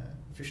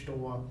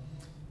förstå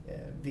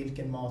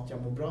vilken mat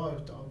jag mår bra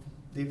utav.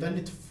 Det är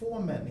väldigt få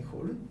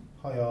människor,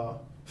 har jag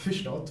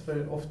förstått,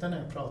 för ofta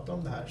när jag pratar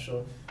om det här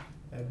så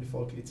blir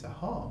folk lite så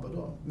här,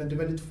 vadå? Men det är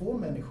väldigt få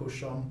människor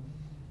som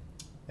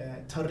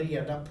tar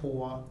reda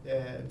på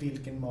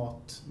vilken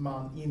mat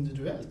man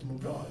individuellt mår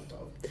bra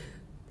utav.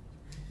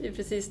 Det är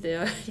precis det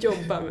jag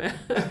jobbar med.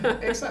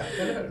 Exakt,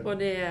 eller hur? Och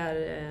det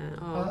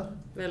är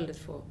väldigt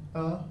få.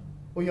 Ja,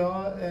 och det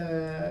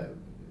är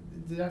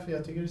därför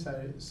jag tycker det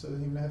är så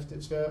himla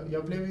häftigt. Så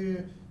jag blev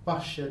ju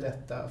varse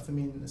detta, för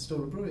min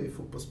storbror är ju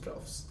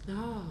fotbollsproffs.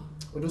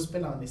 Och då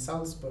spelar han i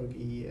Salzburg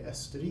i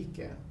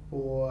Österrike.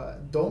 Och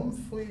de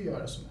får ju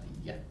göra såna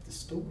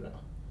jättestora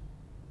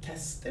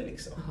tester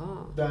liksom. Aha.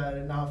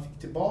 Där när han fick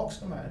tillbaks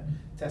de här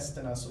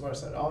testerna så var det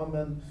så här, ja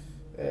men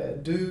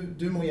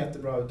du mår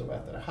jättebra ut av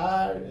att äta det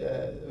här.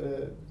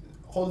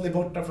 Håll dig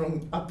borta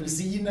från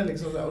apelsiner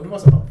liksom. Och det var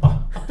så här,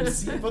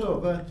 apelsin,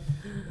 vadå?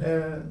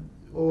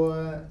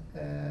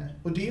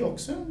 Och det är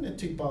också en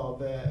typ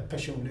av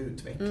personlig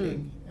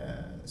utveckling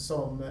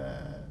som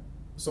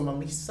man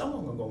missar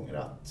många gånger.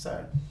 Att så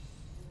här,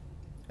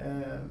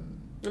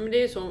 ja, men det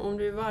är ju så, om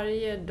du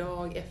varje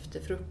dag efter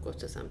frukost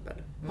till exempel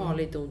har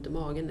lite ont i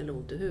magen eller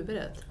ont i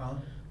huvudet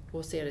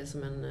och ser det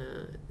som en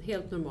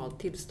helt normalt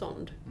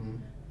tillstånd.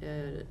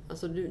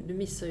 Alltså du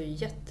missar ju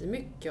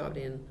jättemycket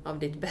av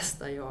ditt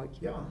bästa jag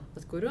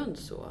att gå runt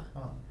så.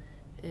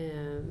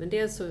 Men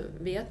dels så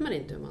vet man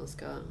inte hur man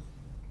ska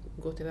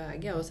gå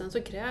tillväga och sen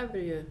så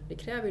kräver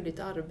det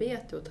lite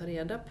arbete att ta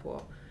reda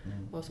på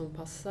vad som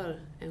passar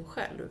en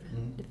själv.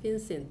 Det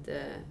finns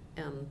inte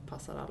en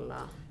passar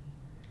alla.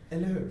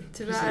 Eller hur?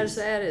 Tyvärr Precis.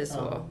 så är det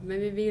så. Men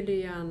vi vill ju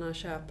gärna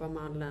köpa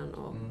mallen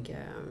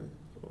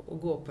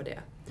och gå på det.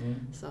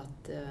 Så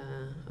att,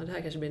 och det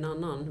här kanske blir en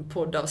annan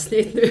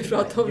poddavsnitt när vi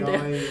pratar om det.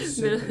 Jag är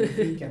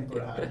supernyfiken på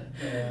det här.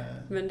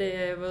 Men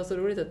det var så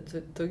roligt att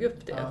du tog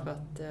upp det för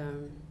att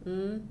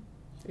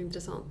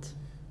intressant.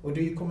 Och det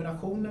är ju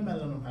kombinationen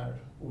mellan de här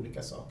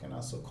olika sakerna,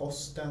 alltså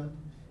kosten,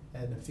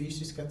 den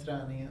fysiska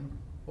träningen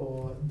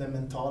och den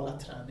mentala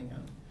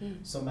träningen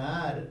som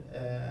är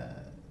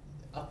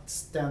att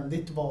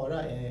ständigt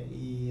vara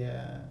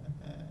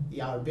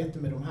i arbete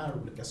med de här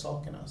olika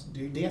sakerna. Så det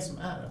är ju det som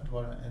är att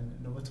vara en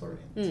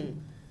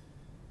novatorian.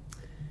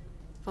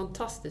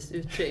 Fantastiskt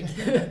uttryck.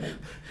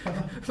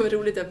 Vad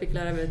roligt att jag fick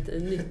lära mig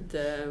ett nytt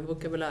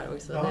vokabulär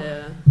också.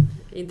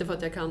 Inte för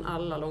att jag kan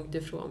alla långt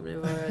ifrån,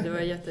 men det var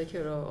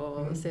jättekul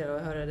att se och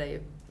höra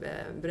dig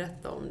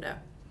berätta om det.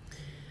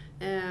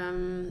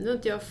 Nu har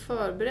inte jag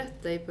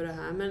förberett dig på det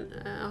här, men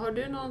har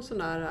du någon sån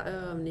där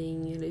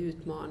övning eller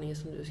utmaning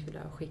som du skulle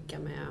skicka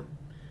med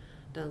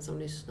den som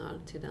lyssnar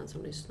till den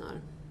som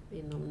lyssnar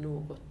inom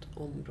något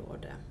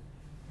område?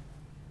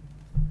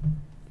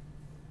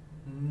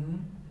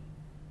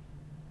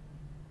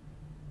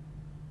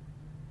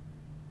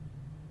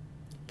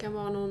 Det kan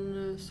vara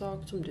någon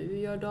sak som du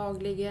gör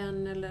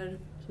dagligen eller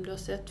som du har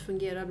sett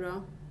fungera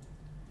bra.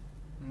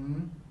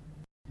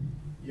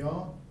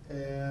 Ja,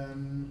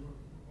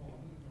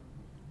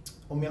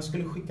 om jag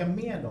skulle skicka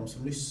med dem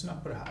som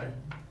lyssnar på det här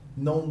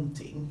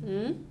någonting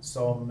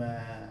som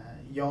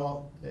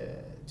jag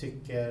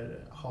tycker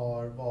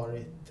har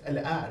varit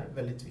eller är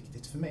väldigt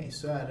viktigt för mig,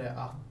 så är det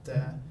att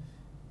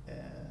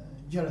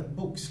göra ett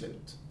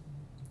bokslut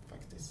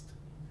faktiskt.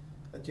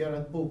 Att göra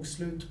ett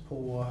bokslut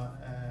på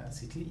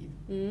sitt liv.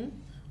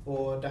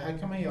 Och det här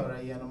kan man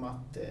göra genom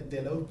att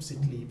dela upp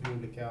sitt liv i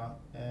olika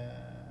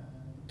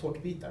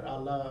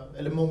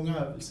tårtbitar. Många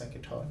har väl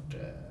säkert hört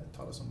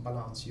talas om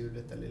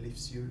balanshjulet eller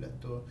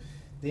livshjulet. Och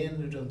det är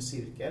en rund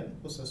cirkel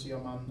och så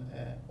gör man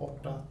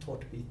 8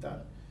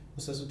 tårtbitar.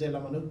 Och så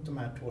delar man upp de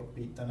här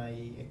tårtbitarna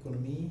i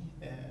ekonomi,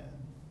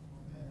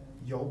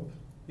 jobb,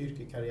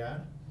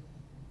 yrkekarriär,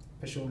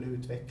 personlig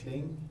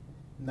utveckling,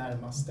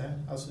 närmaste,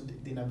 alltså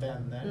dina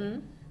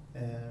vänner,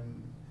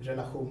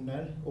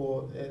 relationer.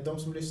 Och de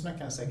som lyssnar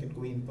kan säkert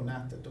gå in på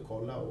nätet och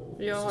kolla.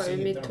 Jag har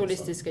ju mitt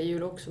holistiska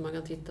hjul också, man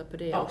kan titta på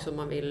det också om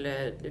man vill.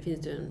 Det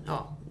finns ju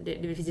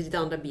det finns lite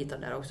andra bitar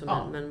där också,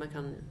 men man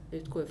kan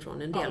utgå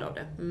ifrån en del av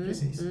det.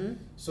 Precis.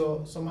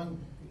 Så man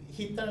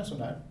hittar en sån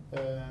där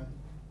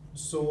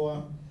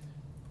så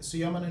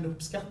gör man en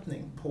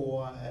uppskattning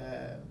på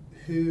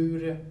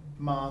hur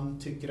man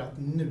tycker att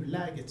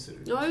nuläget ser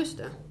ut. Ja, just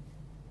det.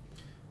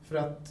 För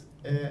att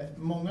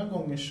många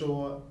gånger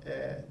så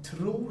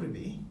tror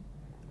vi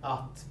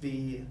att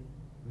vi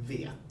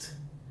vet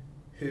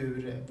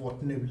hur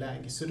vårt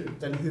nuläge ser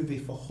ut eller hur vi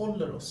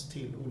förhåller oss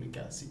till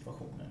olika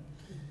situationer.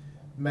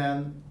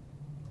 Men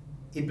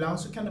ibland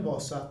så kan det vara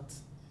så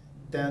att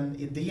den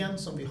idén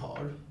som vi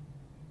har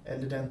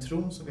eller den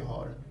tron som vi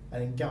har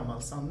är en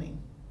gammal sanning.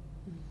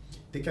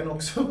 Det kan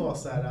också vara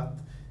så här att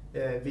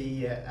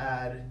vi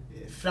är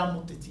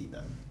framåt i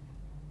tiden.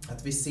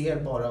 Att vi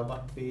ser bara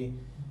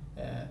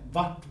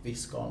vart vi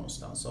ska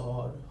någonstans och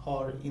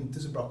har inte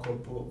så bra koll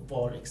på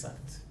var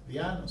exakt vi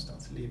är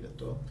någonstans i livet.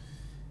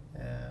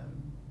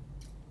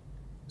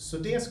 Så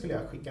det skulle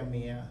jag skicka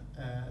med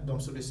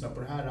de som lyssnar på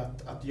det här,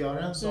 att göra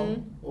en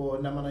sån.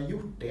 Och när man har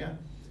gjort det,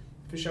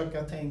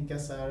 försöka tänka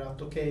så här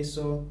att okej,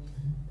 så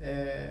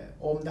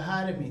om det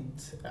här är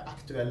mitt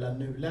aktuella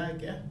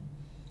nuläge,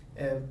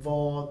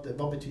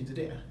 vad betyder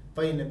det?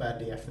 Vad innebär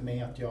det för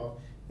mig att jag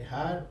är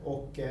här?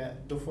 Och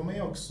då får man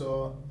ju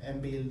också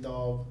en bild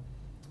av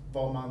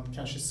vad man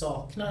kanske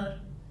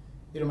saknar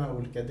i de här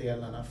olika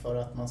delarna för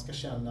att man ska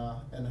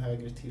känna en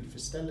högre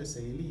tillfredsställelse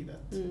i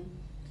livet.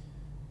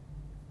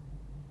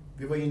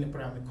 Vi var inne på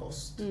det här med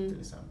kost till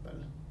exempel.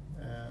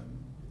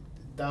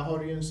 Där har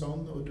du ju en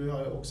sån, och du har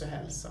ju också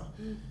hälsa.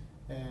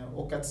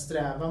 Och att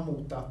sträva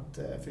mot att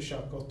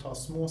försöka att ta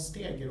små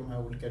steg i de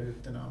här olika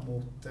rutorna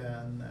mot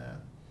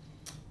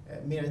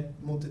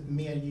ett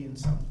mer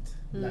gynnsamt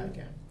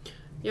läge.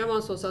 Gör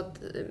man så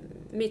att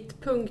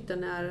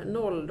mittpunkten är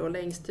 0 då,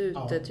 längst ut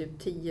är typ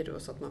 10 då,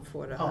 så att man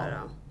får det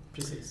här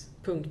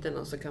punkten,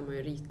 och så kan man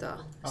ju rita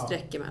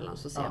streck emellan,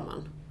 så ser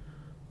man.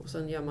 Och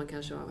sen gör man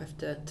kanske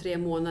efter 3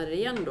 månader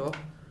igen då.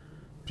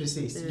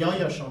 Precis, jag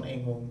gör sån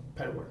en gång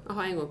per år.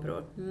 Jaha, en gång per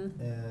år.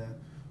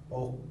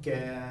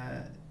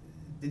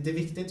 Det är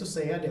viktigt att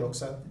säga det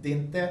också, att det är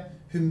inte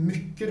hur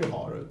mycket du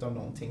har utav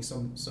någonting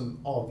som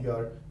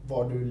avgör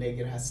var du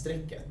lägger det här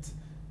strecket.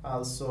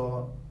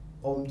 Alltså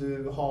om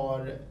du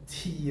har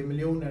 10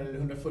 miljoner eller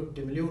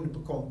 140 miljoner på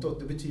kontot,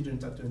 det betyder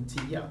inte att du är en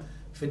 10.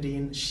 För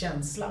din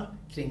känsla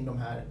kring de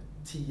här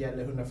 10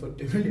 eller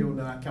 140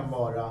 miljonerna kan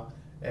vara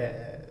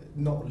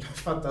 0.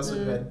 För att alltså,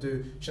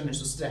 du känner dig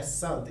så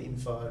stressad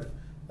inför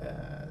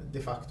det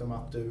faktum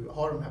att du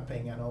har de här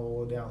pengarna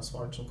och det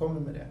ansvaret som kommer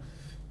med det.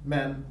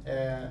 Men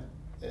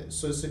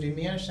så det är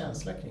mer en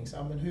känsla kring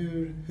så, men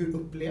hur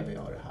upplever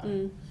jag det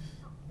här?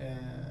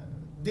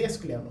 Det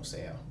skulle jag nog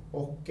säga.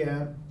 Och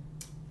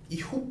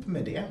ihop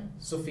med det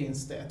så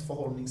finns det ett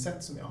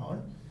förhållningssätt som jag har,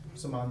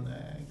 som man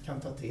kan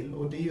ta till.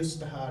 Och det är just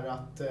det här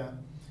att,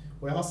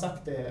 och jag har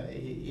sagt det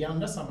i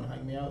andra sammanhang,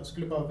 men jag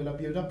skulle bara vilja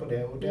bjuda på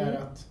det. Och det är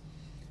att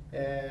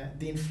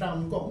din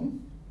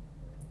framgång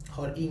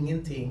har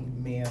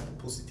ingenting med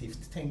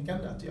positivt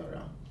tänkande att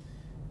göra.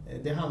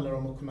 Det handlar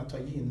om att kunna ta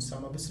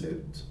gynnsamma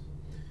beslut.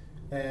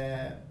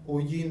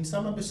 Och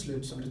gynnsamma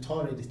beslut som du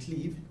tar i ditt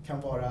liv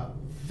kan vara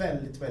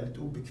väldigt, väldigt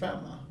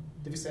obekväma.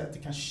 Det vill säga att det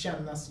kan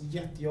kännas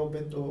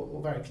jättejobbigt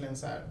och verkligen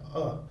så här,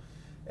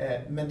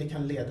 men det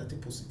kan leda till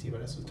positiva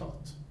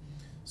resultat.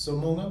 Så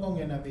många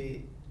gånger när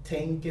vi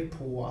tänker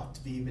på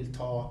att vi vill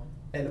ta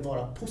eller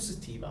vara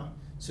positiva,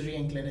 så är det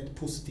egentligen ett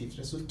positivt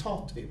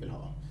resultat vi vill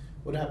ha.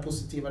 Och det här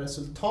positiva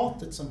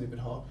resultatet som vi vill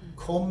ha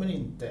kommer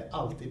inte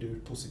alltid ur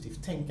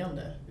positivt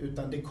tänkande,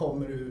 utan det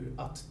kommer ur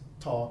att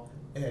ta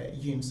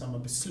gynnsamma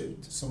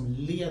beslut som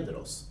leder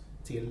oss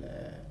till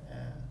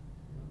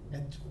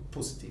ett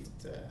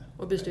positivt...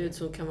 och beslut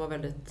som kan vara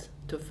väldigt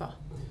tuffa.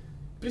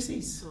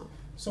 Precis,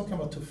 som kan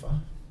vara tuffa.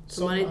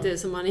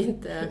 Så man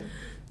inte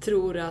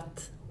tror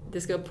att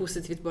det ska vara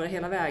positivt bara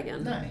hela vägen.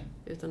 Nej.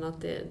 Utan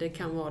att det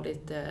kan vara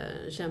lite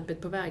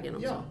kämpigt på vägen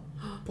också. Ja,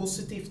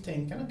 positivt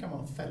tänkande kan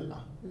vara en fälla.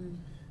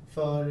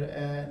 För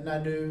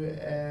när du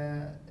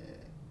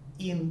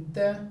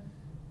inte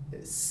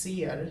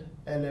ser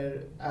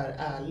eller är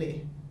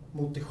ärlig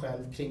mot dig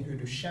själv kring hur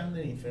du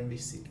känner inför en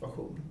viss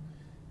situation,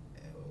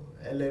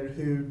 eller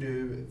hur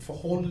du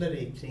förhåller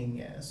dig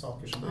kring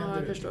saker som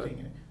händer runt omkring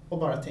dig, och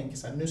bara tänker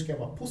så här, nu ska jag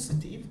vara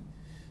positiv,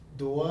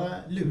 då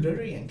lurar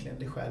du egentligen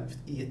dig själv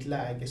i ett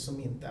läge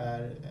som inte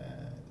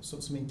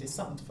är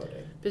sant för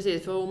dig.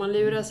 Precis, för om man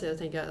lurar sig och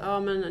tänker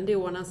att men det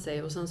ordnar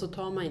sig, och sen så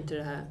tar man inte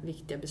det här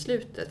viktiga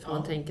beslutet för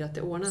man tänker att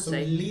det ordnar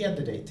sig. Som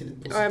leder dig till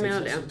ett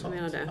positivt resultat. Jag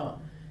menar det. Ja.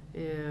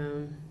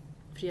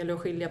 För det gäller att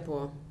skilja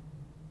på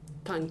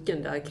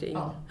tanken där kring.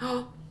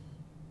 Ja.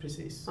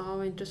 Precis. Ja,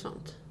 vad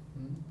intressant.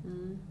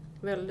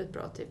 Väldigt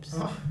bra tips.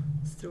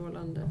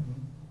 Strålande.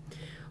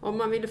 Om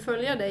man vill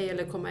följa dig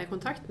eller komma i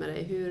kontakt med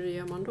dig, hur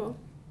gör man då?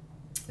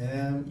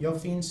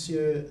 Jag finns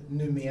ju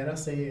numera,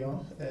 säger jag,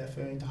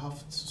 för jag har inte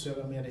haft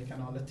sociala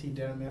mediekanaler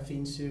tidigare, men jag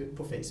finns ju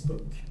på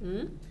Facebook.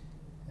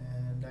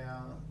 Där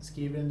jag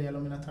skriver en del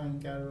om mina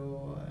tankar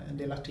och en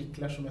del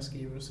artiklar som jag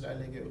skriver och sådär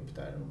lägger upp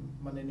där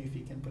om man är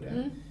nyfiken på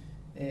det.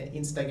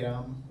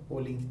 Instagram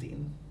och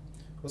LinkedIn.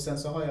 Och sen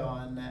så har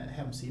jag en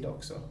hemsida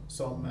också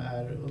som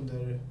är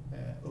under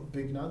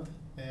uppbyggnad.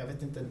 Jag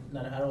vet inte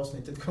när det här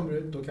avsnittet kommer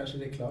ut, då kanske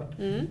det är klart.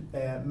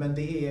 Men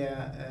det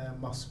är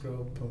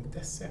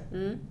musgrow.se.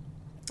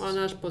 Och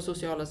annars på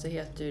sociala så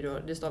heter ju då,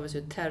 det stavas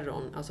ju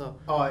Terron, alltså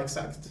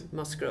exakt.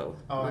 Musgrow.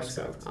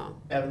 Exakt. Ja.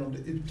 Även om det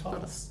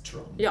uttalas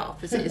Tron. Ja,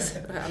 precis.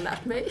 Det har jag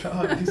lärt mig.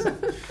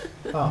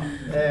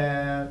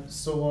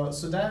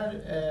 Så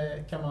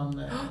där kan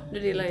man... Du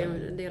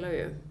delar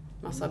ju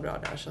massa bra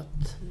där, så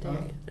att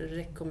det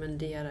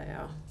rekommenderar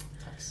jag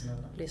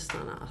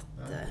lyssnarna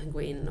att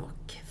gå in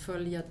och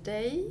följa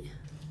dig.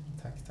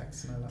 Tack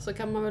snälla. Så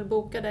kan man väl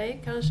boka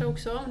dig kanske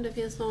också om det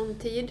finns någon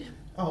tid.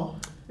 Ja.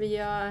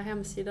 Via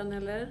hemsidan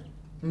eller?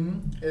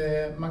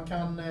 Man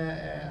kan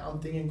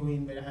antingen gå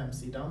in via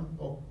hemsidan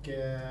och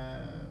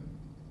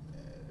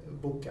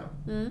boka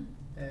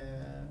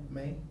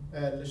mig.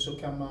 Eller så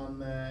kan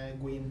man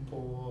gå in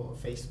på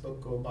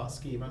Facebook och bara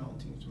skriva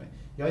någonting till mig.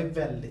 Jag är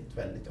väldigt,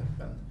 väldigt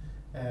öppen.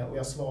 Och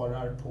jag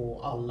svarar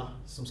på alla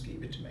som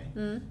skriver till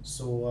mig.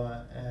 Så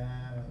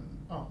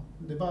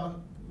det är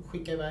bara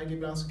skicka iväg.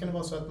 Ibland så kan det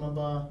vara så att man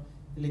bara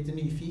är lite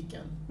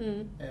nyfiken.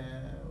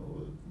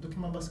 Och då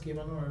kan man bara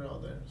skriva några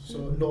rader.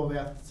 Så lovar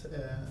jag att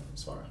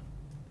svara.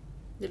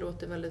 Det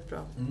låter väldigt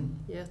bra.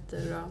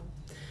 Jättebra.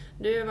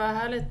 Du, vad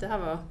härligt det här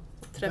var.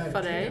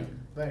 Träffa dig.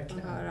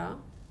 Verkligen. Och höra.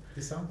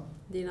 Detsamma.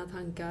 Dina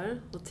tankar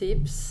och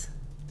tips.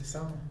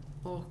 Detsamma.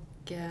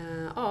 Och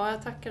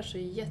jag tackar så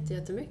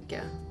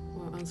jättemycket.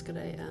 Och önskar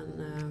dig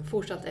en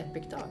fortsatt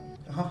epic dag.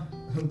 Ja,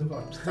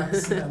 underbart. Tack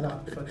snälla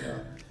för att jag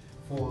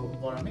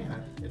får vara med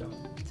här idag.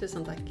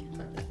 Tusen tack.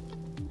 Tack.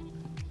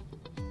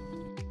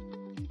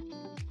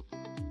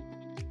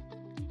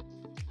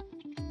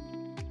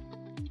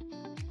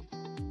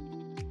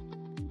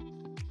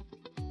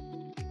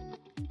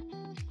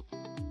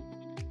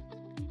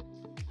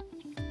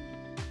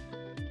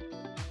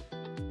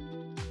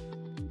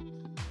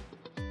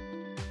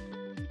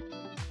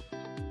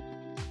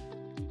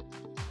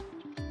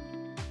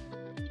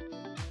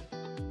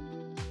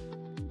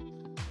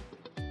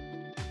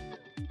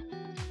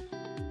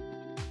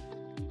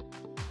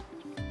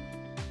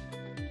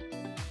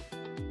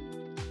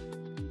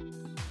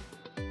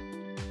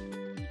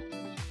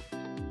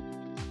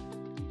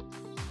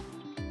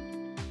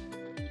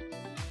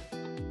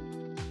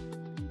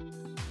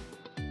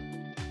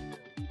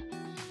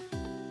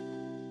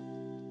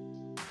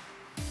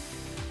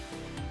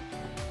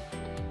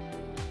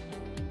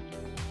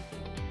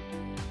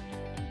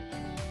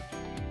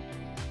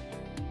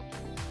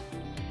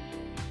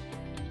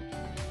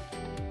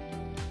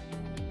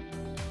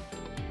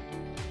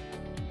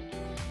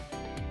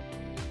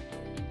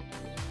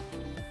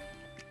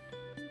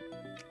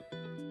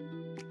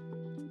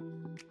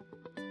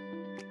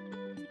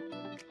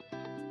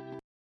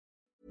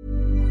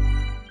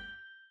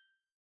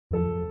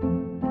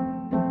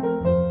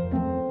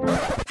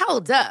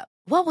 Hold up.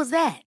 What was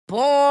that?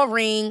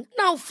 Boring.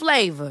 No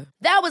flavor.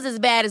 That was as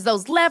bad as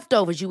those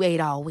leftovers you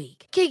ate all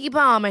week. Keke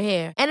Palmer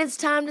here, and it's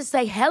time to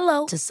say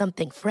hello to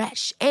something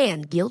fresh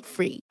and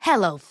guilt-free.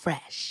 Hello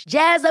Fresh.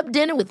 Jazz up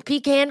dinner with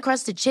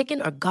pecan-crusted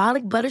chicken or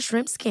garlic butter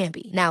shrimp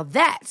scampi. Now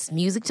that's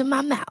music to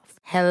my mouth.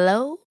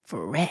 Hello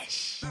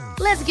Fresh.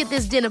 Let's get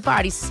this dinner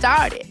party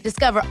started.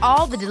 Discover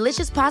all the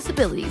delicious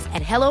possibilities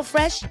at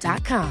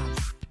hellofresh.com.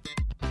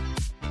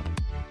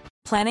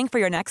 Planning for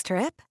your next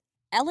trip?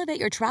 Elevate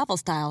your travel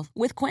style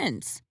with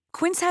Quince.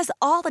 Quince has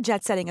all the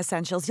jet-setting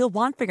essentials you'll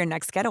want for your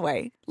next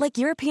getaway, like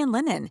European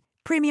linen,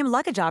 premium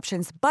luggage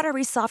options,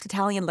 buttery soft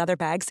Italian leather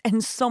bags,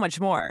 and so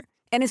much more.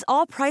 And is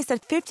all priced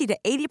at 50 to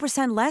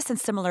 80% less than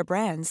similar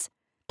brands.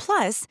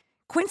 Plus,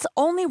 Quince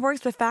only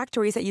works with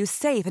factories that use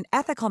safe and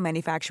ethical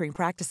manufacturing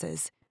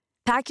practices.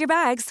 Pack your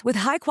bags with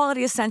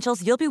high-quality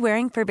essentials you'll be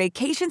wearing for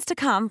vacations to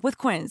come with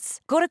Quince.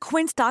 Go to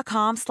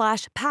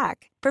quince.com/pack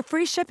for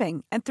free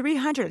shipping and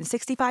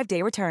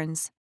 365-day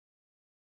returns.